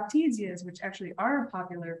 So the Baptisias, which actually are a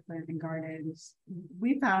popular plant in gardens,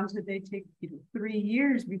 we found that they take 3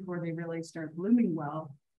 years before they really start blooming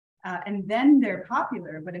well. And then they're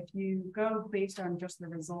popular, but if you go based on just the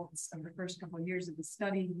results of the first couple of years of the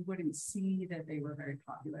study, you wouldn't see that they were very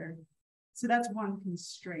popular. So that's one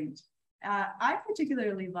constraint. I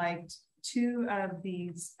particularly liked two of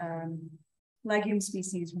these legume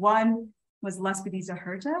species. One was Lespedeza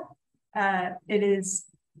hirta. It is,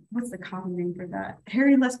 what's the common name for that?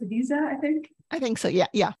 Hairy Lespedeza, I think. I think so. Yeah.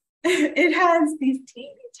 Yeah. It has these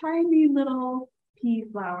teeny tiny little pea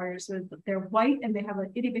flowers. So they're white and they have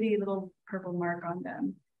an itty bitty little purple mark on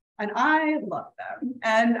them. And I love them.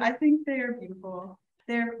 And I think they are beautiful.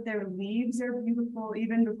 Their leaves are beautiful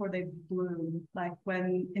even before they bloom. Like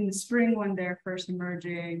when in the spring, when they're first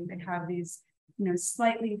emerging, they have these,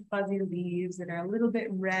 slightly fuzzy leaves that are a little bit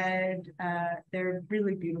red. They're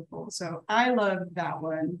really beautiful. So I love that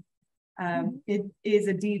one. It is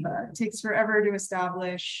a diva. It takes forever to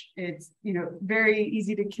establish. It's, very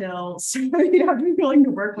easy to kill. So you have to be willing to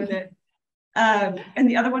work with it. And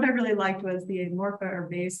the other one I really liked was the Amorpha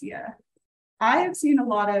herbacea. I have seen a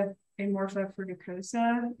lot of Amorpha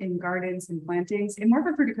fruticosa in gardens and plantings.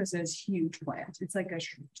 Amorpha fruticosa is a huge plant. It's like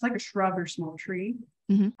a shrub or small tree.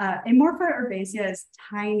 Mm-hmm. Amorpha herbacea is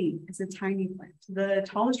tiny. It's a tiny plant. The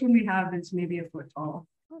tallest one we have is maybe a foot tall.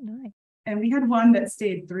 Oh, nice. And we had one that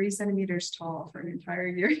stayed 3 centimeters tall for an entire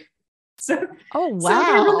year. Oh, wow. So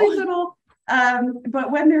they're really little.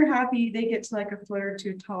 But when they're happy, they get to like a foot or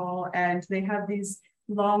two tall, and they have these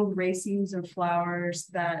long racemes of flowers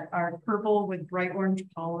that are purple with bright orange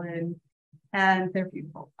pollen, and they're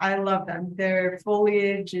beautiful. I love them. Their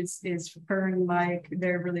foliage is fern-like.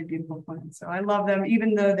 They're really beautiful plants. So I love them,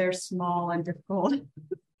 even though they're small and difficult.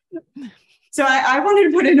 So I wanted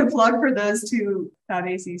to put in a plug for those two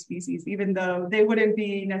Fabaceae species, even though they wouldn't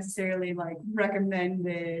be necessarily like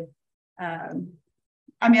recommended.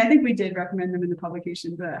 I think we did recommend them in the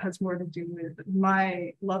publication, but it has more to do with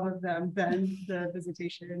my love of them than the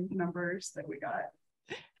visitation numbers that we got.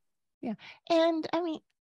 Yeah. And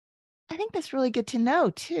I think that's really good to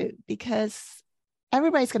know too, because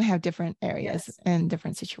everybody's going to have different areas and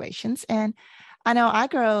different situations. And I know I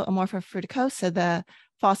grow Amorpha fruticosa, the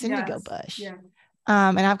false indigo bush. Yeah.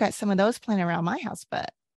 And I've got some of those planted around my house,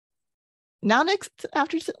 but now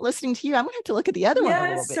after listening to you, I'm gonna have to look at the other one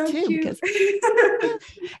a little bit too, cute.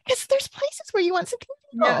 because there's places where you want something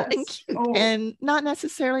small and cute and not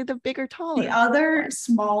necessarily the bigger, taller. The other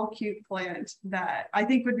small, cute plant that I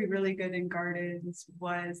think would be really good in gardens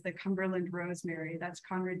was the Cumberland rosemary. That's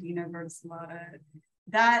Conradina verticillata.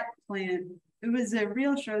 That plant, it was a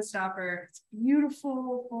real showstopper. It's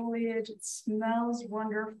beautiful foliage. It smells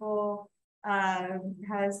wonderful.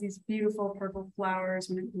 Has these beautiful purple flowers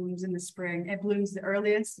when it blooms in the spring. It blooms the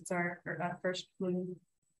earliest. It's our first bloom,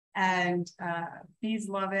 and bees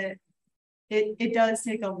love it. It does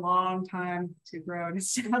take a long time to grow and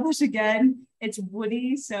establish again. It's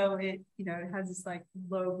woody, so it has this like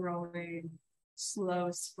low growing, slow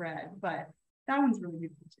spread. But that one's really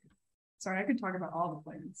beautiful too. Sorry, I could talk about all the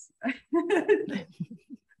plants.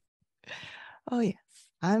 Oh yes,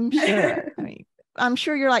 I'm sure. I'm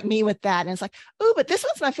sure you're like me with that. And it's like, oh, but this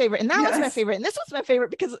one's my favorite. And that one's my favorite. And this one's my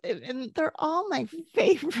favorite and they're all my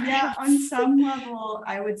favorite. Yeah, on some level,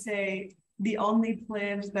 I would say the only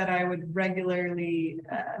plant that I would regularly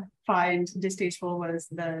find distasteful was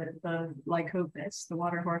the Lycopis, the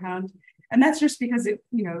water horehound. And that's just because it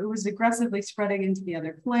was aggressively spreading into the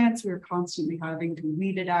other plants. We were constantly having to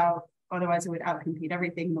weed it out. Otherwise, it would outcompete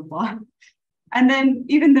everything in the block. And then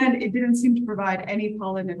even then, it didn't seem to provide any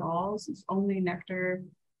pollen at all. So it's only nectar.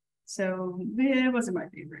 So it wasn't my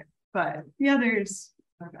favorite, but the others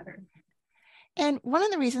are better. And one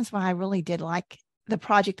of the reasons why I really did like the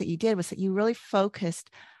project that you did was that you really focused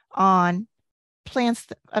on plants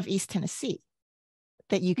of East Tennessee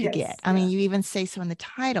that you could get. I mean, you even say so in the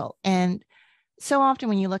title. And so often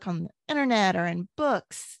when you look on the internet or in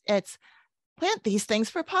books, it's plant these things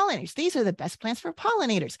for pollinators. These are the best plants for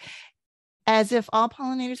pollinators. As if all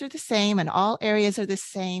pollinators are the same and all areas are the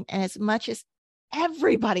same. And as much as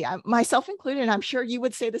everybody, myself included, and I'm sure you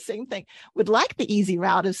would say the same thing, would like the easy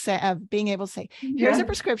route of being able to say, here's a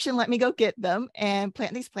prescription, let me go get them and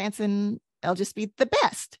plant these plants and they'll just be the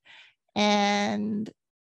best. And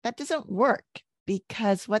that doesn't work,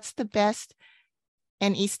 because what's the best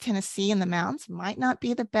in East Tennessee in the mountains might not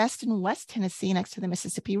be the best in West Tennessee next to the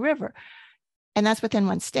Mississippi River. And that's within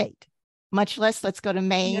one state. Much less let's go to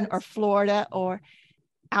Maine or Florida or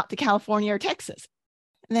out to California or Texas.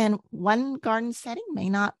 And then one garden setting may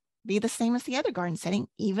not be the same as the other garden setting,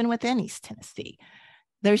 even within East Tennessee.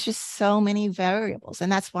 There's just so many variables. And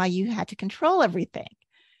that's why you had to control everything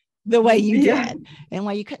the way you did, and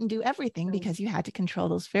why you couldn't do everything, because you had to control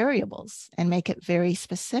those variables and make it very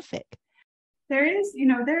specific. There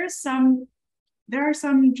are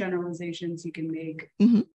some generalizations you can make,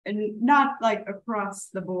 and not like across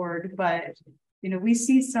the board, but We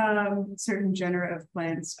see some certain genera of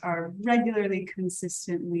plants are regularly,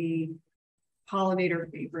 consistently pollinator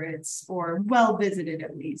favorites, or well visited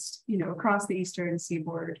at least, across the eastern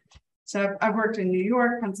seaboard. So I've worked in New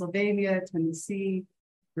York, Pennsylvania, Tennessee,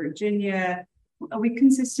 Virginia. We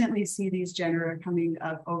consistently see these genera coming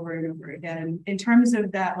up over and over again in terms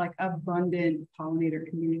of that like abundant pollinator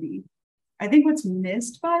community. I think what's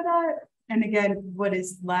missed by that, and again, what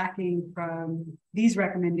is lacking from these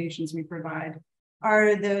recommendations we provide,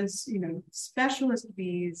 are those, specialist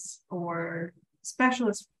bees or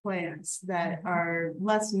specialist plants that are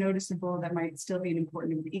less noticeable, that might still be an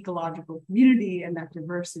important ecological community, and that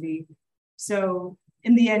diversity. So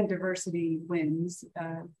in the end, diversity wins.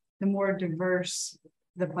 The more diverse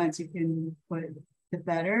the plants you can put, the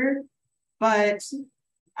better. But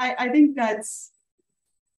I think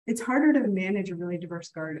it's harder to manage a really diverse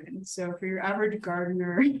garden. So for your average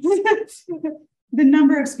gardener, the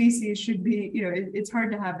number of species should be, it's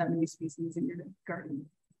hard to have that many species in your garden.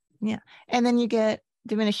 Yeah. And then you get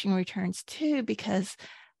diminishing returns too, because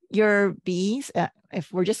your bees,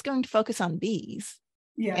 if we're just going to focus on bees,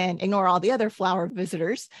 and ignore all the other flower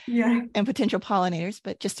visitors and potential pollinators,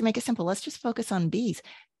 but just to make it simple, let's just focus on bees.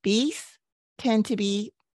 Bees tend to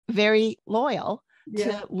be very loyal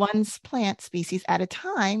to one's plant species at a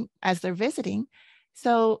time as they're visiting.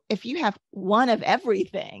 So if you have one of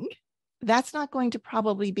everything, that's not going to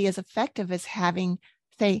probably be as effective as having,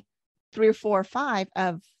 say, 3 or 4 or 5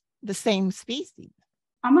 of the same species.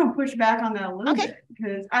 I'm going to push back on that a little bit,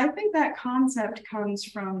 because I think that concept comes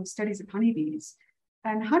from studies of honeybees.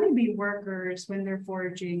 And honeybee workers, when they're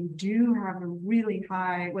foraging, do have a really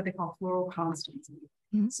high, what they call floral constancy.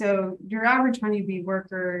 Mm-hmm. So your average honeybee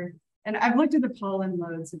worker, and I've looked at the pollen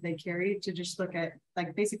loads that they carry to just look at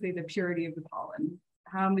like basically the purity of the pollen.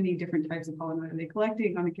 How many different types of pollen are they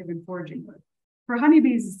collecting on a given foraging load? For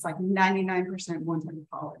honeybees, it's like 99% one type of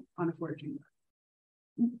pollen on a foraging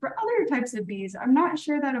load. For other types of bees, I'm not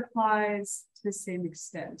sure that applies to the same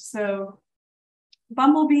extent. So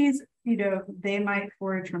bumblebees, they might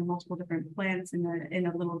forage from multiple different plants in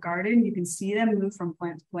a little garden. You can see them move from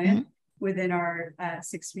plant to plant within our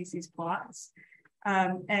 6 species plots.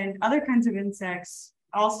 And other kinds of insects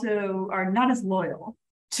also are not as loyal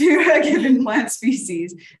to a given plant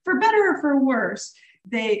species, for better or for worse.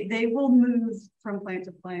 They will move from plant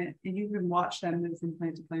to plant, and you can watch them move from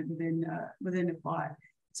plant to plant within a plot.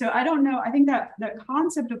 So I don't know. I think that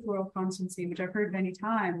concept of floral constancy, which I've heard many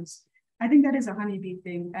times, I think that is a honeybee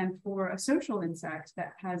thing. And for a social insect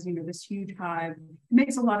that has, this huge hive, it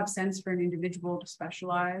makes a lot of sense for an individual to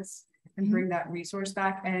specialize and bring that resource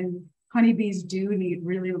back. And honeybees do need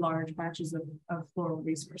really large patches of floral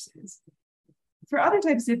resources. For other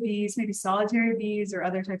types of bees, maybe solitary bees or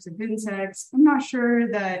other types of insects, I'm not sure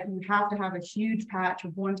that you have to have a huge patch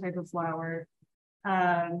of one type of flower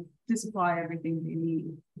to supply everything they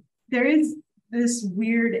need. There is this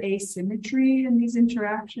weird asymmetry in these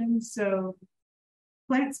interactions. So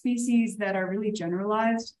plant species that are really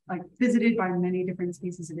generalized, like visited by many different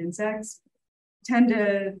species of insects, tend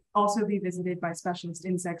to also be visited by specialist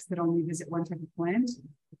insects that only visit one type of plant.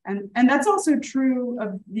 And that's also true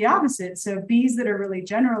of the opposite. So bees that are really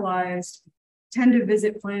generalized tend to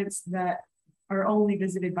visit plants that are only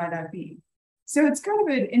visited by that bee. So it's kind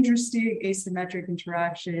of an interesting asymmetric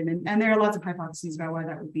interaction. And there are lots of hypotheses about why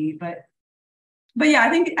that would be. But yeah, I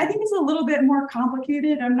think it's a little bit more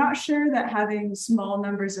complicated. I'm not sure that having small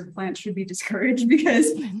numbers of plants should be discouraged,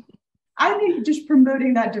 because I think just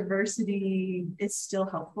promoting that diversity is still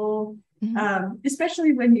helpful,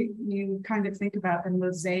 especially when you kind of think about the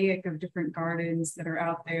mosaic of different gardens that are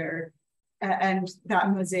out there, and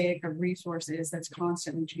that mosaic of resources that's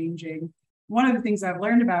constantly changing. One of the things I've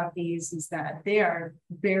learned about bees is that they are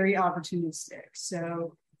very opportunistic.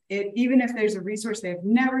 So even if there's a resource they've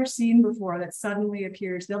never seen before that suddenly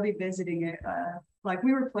appears, they'll be visiting it. Like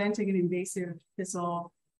we were planting an invasive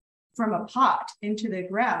thistle from a pot into the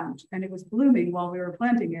ground, and it was blooming while we were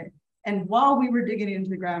planting it. And while we were digging into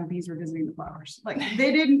the ground, bees were visiting the flowers. Like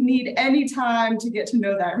they didn't need any time to get to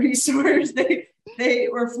know that resource. They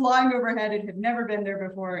were flying overhead. It had never been there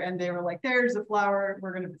before. And they were like, there's a flower,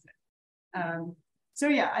 we're going to visit. So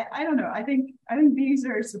yeah, I don't know. I think bees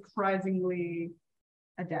are surprisingly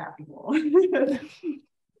adaptable.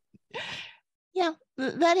 Yeah,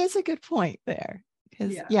 that is a good point there.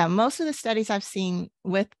 Because most of the studies I've seen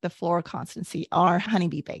with the floral constancy are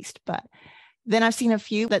honeybee based, but then I've seen a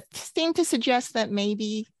few that seem to suggest that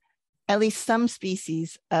maybe at least some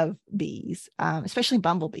species of bees, especially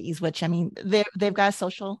bumblebees, which I mean, they've got a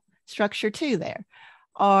social structure too there,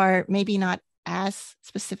 are maybe not as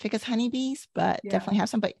specific as honeybees, but definitely have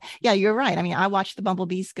some. But yeah, you're right. I mean, I watched the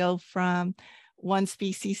bumblebees go from one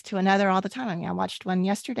species to another all the time. I mean, I watched one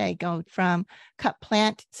yesterday go from cut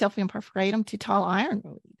plant Silphium perfuratum to tall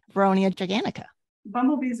ironweed, Veronia gigantica.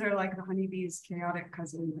 Bumblebees are like the honeybees' chaotic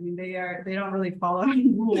cousin. I mean, they don't really follow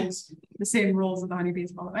rules, the same rules that the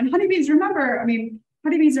honeybees follow. And honeybees, remember, I mean,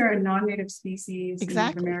 honeybees are a non-native species in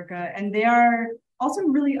North America, and they are also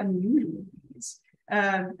really unusual bees.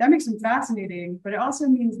 That makes them fascinating, but it also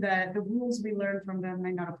means that the rules we learn from them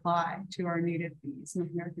may not apply to our native bees,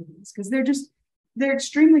 North American bees, because they're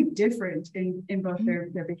extremely different in both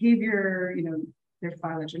their behavior, their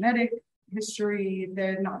phylogenetic history.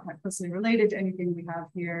 They're not that closely related to anything we have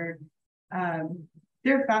here.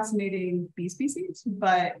 They're fascinating bee species,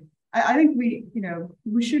 but I think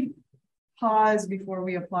we should pause before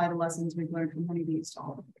we apply the lessons we've learned from honeybees to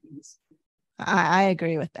all of the bees. I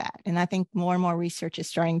agree with that. And I think more and more research is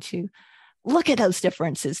starting to look at those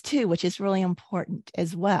differences too, which is really important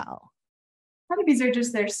as well.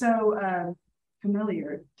 Honeybees they're so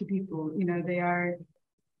familiar to people. They are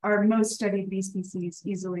our most studied bee species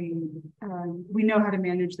easily. We know how to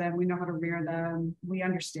manage them. We know how to rear them. We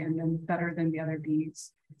understand them better than the other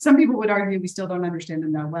bees. Some people would argue we still don't understand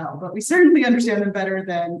them that well, but we certainly understand them better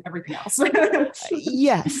than everything else.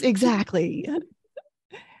 Yes, exactly.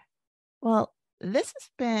 Well, this has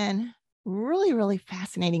been really, really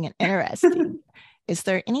fascinating and interesting. Is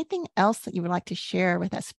there anything else that you would like to share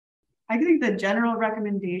with us? I think the general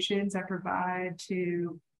recommendations I provide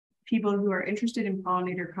to people who are interested in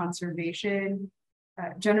pollinator conservation,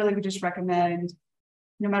 generally we just recommend,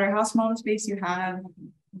 no matter how small a space you have,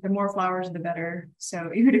 the more flowers, the better.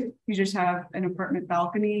 So even if you just have an apartment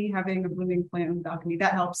balcony, having a blooming plant on the balcony,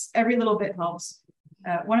 that helps. Every little bit helps.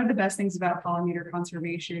 One of the best things about pollinator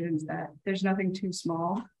conservation is that there's nothing too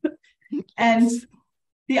small. And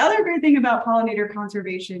the other great thing about pollinator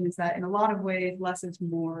conservation is that in a lot of ways, less is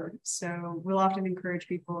more. So we'll often encourage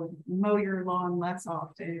people to mow your lawn less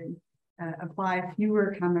often, apply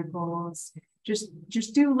fewer chemicals,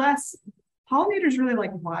 just do less. Pollinators really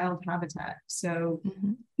like wild habitat. So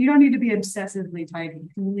you don't need to be obsessively tidy. You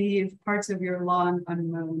can leave parts of your lawn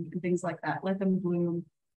unmown and things like that. Let them bloom,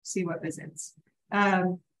 see what visits.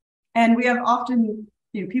 And we have often,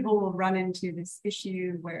 people will run into this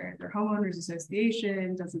issue where their homeowners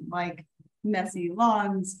association doesn't like messy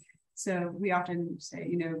lawns. So we often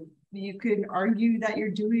say, you could argue that you're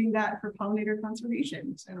doing that for pollinator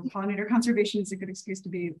conservation. So pollinator conservation is a good excuse to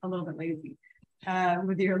be a little bit lazy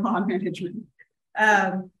with your lawn management.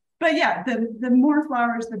 But yeah, the more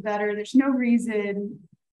flowers, the better. There's no reason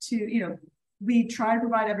to, we try to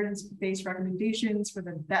provide evidence-based recommendations for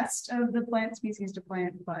the best of the plant species to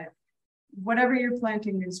plant, but whatever you're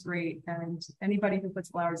planting is great. And anybody who puts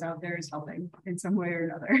flowers out there is helping in some way or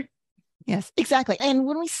another. Yes, exactly. And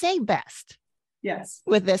when we say best, yes,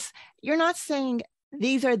 with this, you're not saying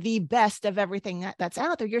these are the best of everything that's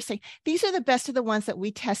out there. You're saying these are the best of the ones that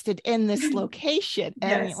we tested in this location.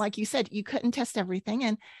 And yes, like you said, you couldn't test everything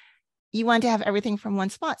and you wanted to have everything from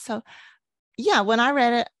one spot. So yeah, when I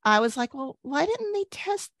read it, I was like, well, why didn't they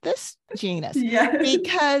test this genus? Yes.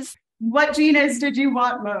 Because what genus did you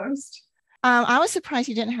want most? I was surprised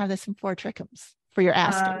you didn't have this in Trichums for your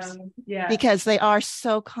asters. Yeah. Because they are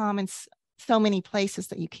so common, so many places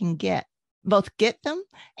that you can get them,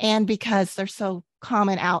 and because they're so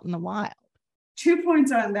common out in the wild. 2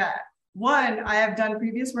 points on that. One, I have done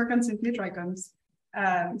previous work on Symphytrichums.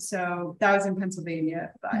 So that was in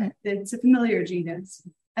Pennsylvania, but it's a familiar genus.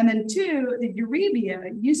 And then two, the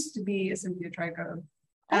Eurybia used to be a Symphytrichum.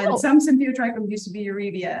 And some Symphytrichum used to be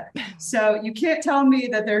Eurybia. So you can't tell me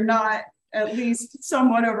that they're not at least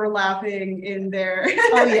somewhat overlapping in their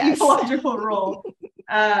ecological role.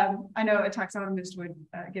 I know a taxonomist would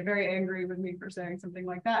get very angry with me for saying something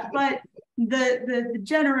like that, but the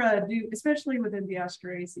genera do, especially within the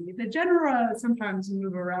Asteraceae, the genera sometimes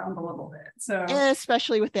move around a little bit. So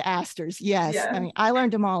especially with the asters, yes. Yeah. I mean, I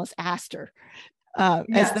learned them all as aster,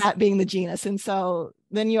 as that being the genus, and so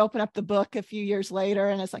then you open up the book a few years later,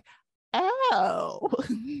 and it's like, oh,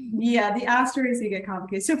 yeah, the Asteraceae get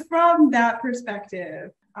complicated. So from that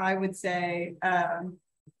perspective, I would say.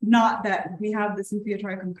 Not that we have the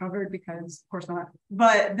Symphytrichum covered, because of course not,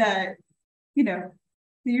 but that, the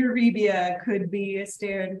Eurybia could be a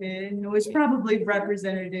stand-in, was probably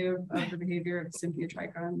representative of the behavior of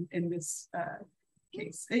Symphytrichum in this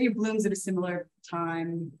case. It blooms at a similar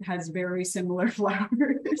time, has very similar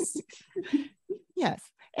flowers. Yes.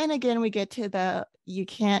 And again, we get to you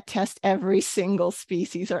can't test every single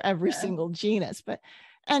species or every single genus,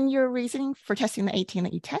 and your reasoning for testing the 18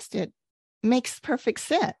 that you tested makes perfect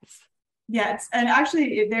sense. Yes, and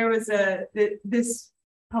actually there was this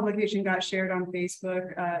publication got shared on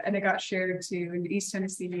Facebook, and it got shared to an East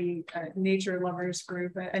Tennessee nature lovers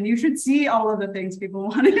group. And you should see all of the things people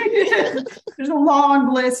wanted. There's a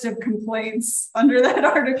long list of complaints under that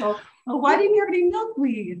article. Well, why didn't you have any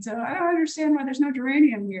milkweed? So I don't understand why there's no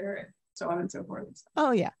geranium here, so on and so forth.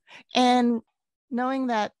 Oh, yeah. And knowing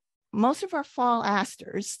that most of our fall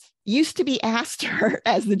asters used to be aster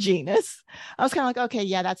as the genus, I was kind of like, okay,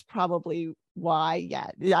 yeah, that's probably why. Yeah,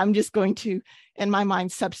 I'm just going to, in my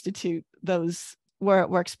mind, substitute those where it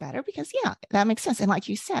works better because, yeah, that makes sense. And like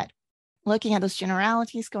you said, looking at those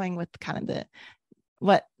generalities, going with kind of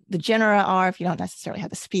what the genera are if you don't necessarily have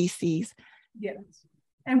the species. Yes.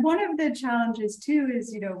 And one of the challenges too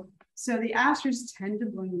is, so the asters tend to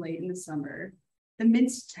bloom late in the summer. The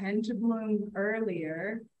mints tend to bloom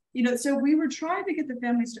earlier. So we were trying to get the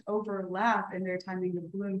families to overlap in their timing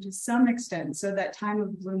of bloom to some extent, so that time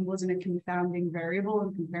of bloom wasn't a confounding variable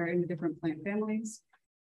in comparing the different plant families.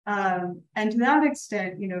 And to that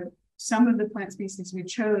extent, some of the plant species we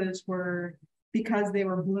chose were because they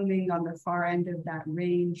were blooming on the far end of that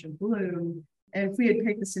range of bloom. And if we had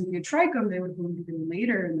picked the Cynthia trichum, they would bloom even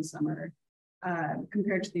later in the summer,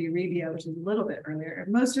 compared to the Arabia, which is a little bit earlier.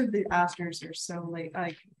 Most of the asters are so late,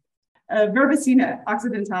 like Verbicina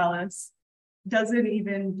occidentalis doesn't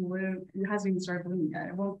even bloom, it hasn't even started blooming yet.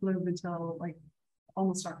 It won't bloom until like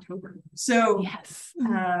almost October. So, yes.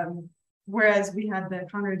 Whereas we had the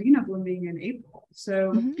Conradina blooming in April.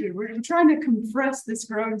 So we're trying to compress this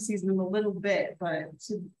growing season a little bit, but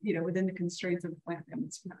within the constraints of the plant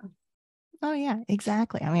families. Oh, yeah,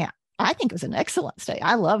 exactly. I mean, I think it was an excellent study.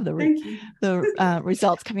 I love the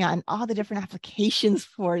results coming out and all the different applications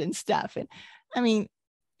for it and stuff. And I mean,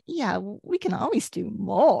 yeah, we can always do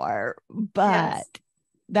more, but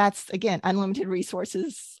that's, again, unlimited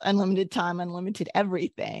resources, unlimited time, unlimited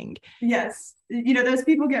everything. Yes. Those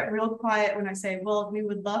people get real quiet when I say, well, we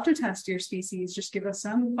would love to test your species. Just give us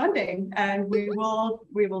some funding and we will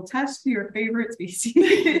test your favorite species.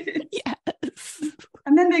 Yes.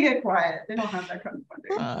 And then they get quiet. They don't have that kind of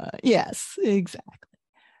funding. Yes, exactly.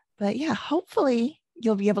 But yeah, hopefully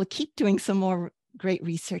you'll be able to keep doing some more great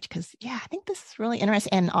research because, yeah, I think this is really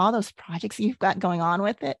interesting. And all those projects you've got going on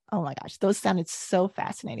with it, oh my gosh, those sounded so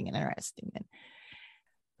fascinating and interesting.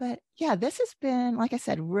 But yeah, this has been, like I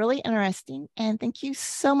said, really interesting. And thank you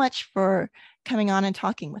so much for coming on and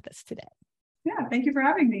talking with us today. Yeah, thank you for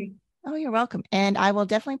having me. Oh, you're welcome. And I will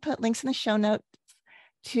definitely put links in the show notes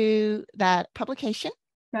to that publication.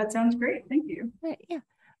 That sounds great. Thank you. Right, yeah.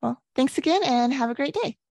 Well, thanks again and have a great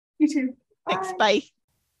day. You too. Bye. Thanks. Bye.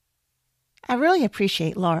 I really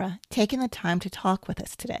appreciate Laura taking the time to talk with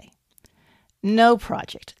us today. No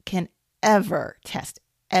project can ever test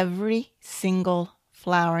every single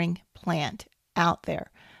flowering plant out there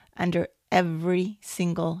under every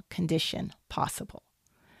single condition possible.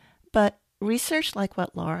 But research like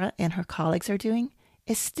what Laura and her colleagues are doing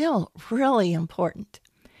is still really important.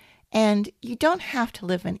 And you don't have to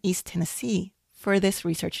live in East Tennessee for this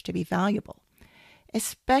research to be valuable,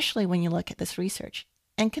 especially when you look at this research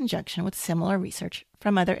in conjunction with similar research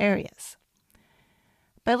from other areas.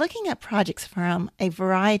 By looking at projects from a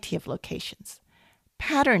variety of locations,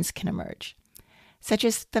 patterns can emerge, such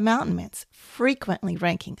as the mountain mints frequently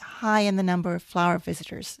ranking high in the number of flower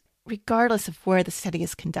visitors, regardless of where the study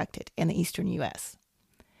is conducted in the eastern U.S.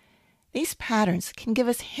 These patterns can give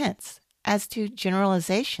us hints as to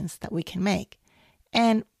generalizations that we can make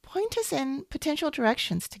and point us in potential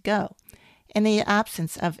directions to go in the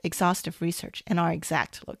absence of exhaustive research in our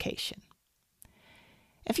exact location.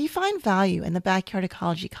 If you find value in the Backyard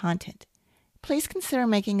Ecology content, please consider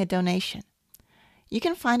making a donation. You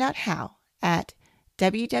can find out how at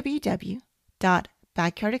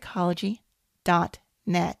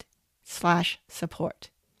www.backyardecology.net/support.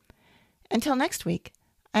 Until next week,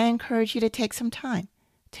 I encourage you to take some time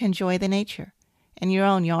to enjoy the nature in your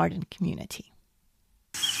own yard and community.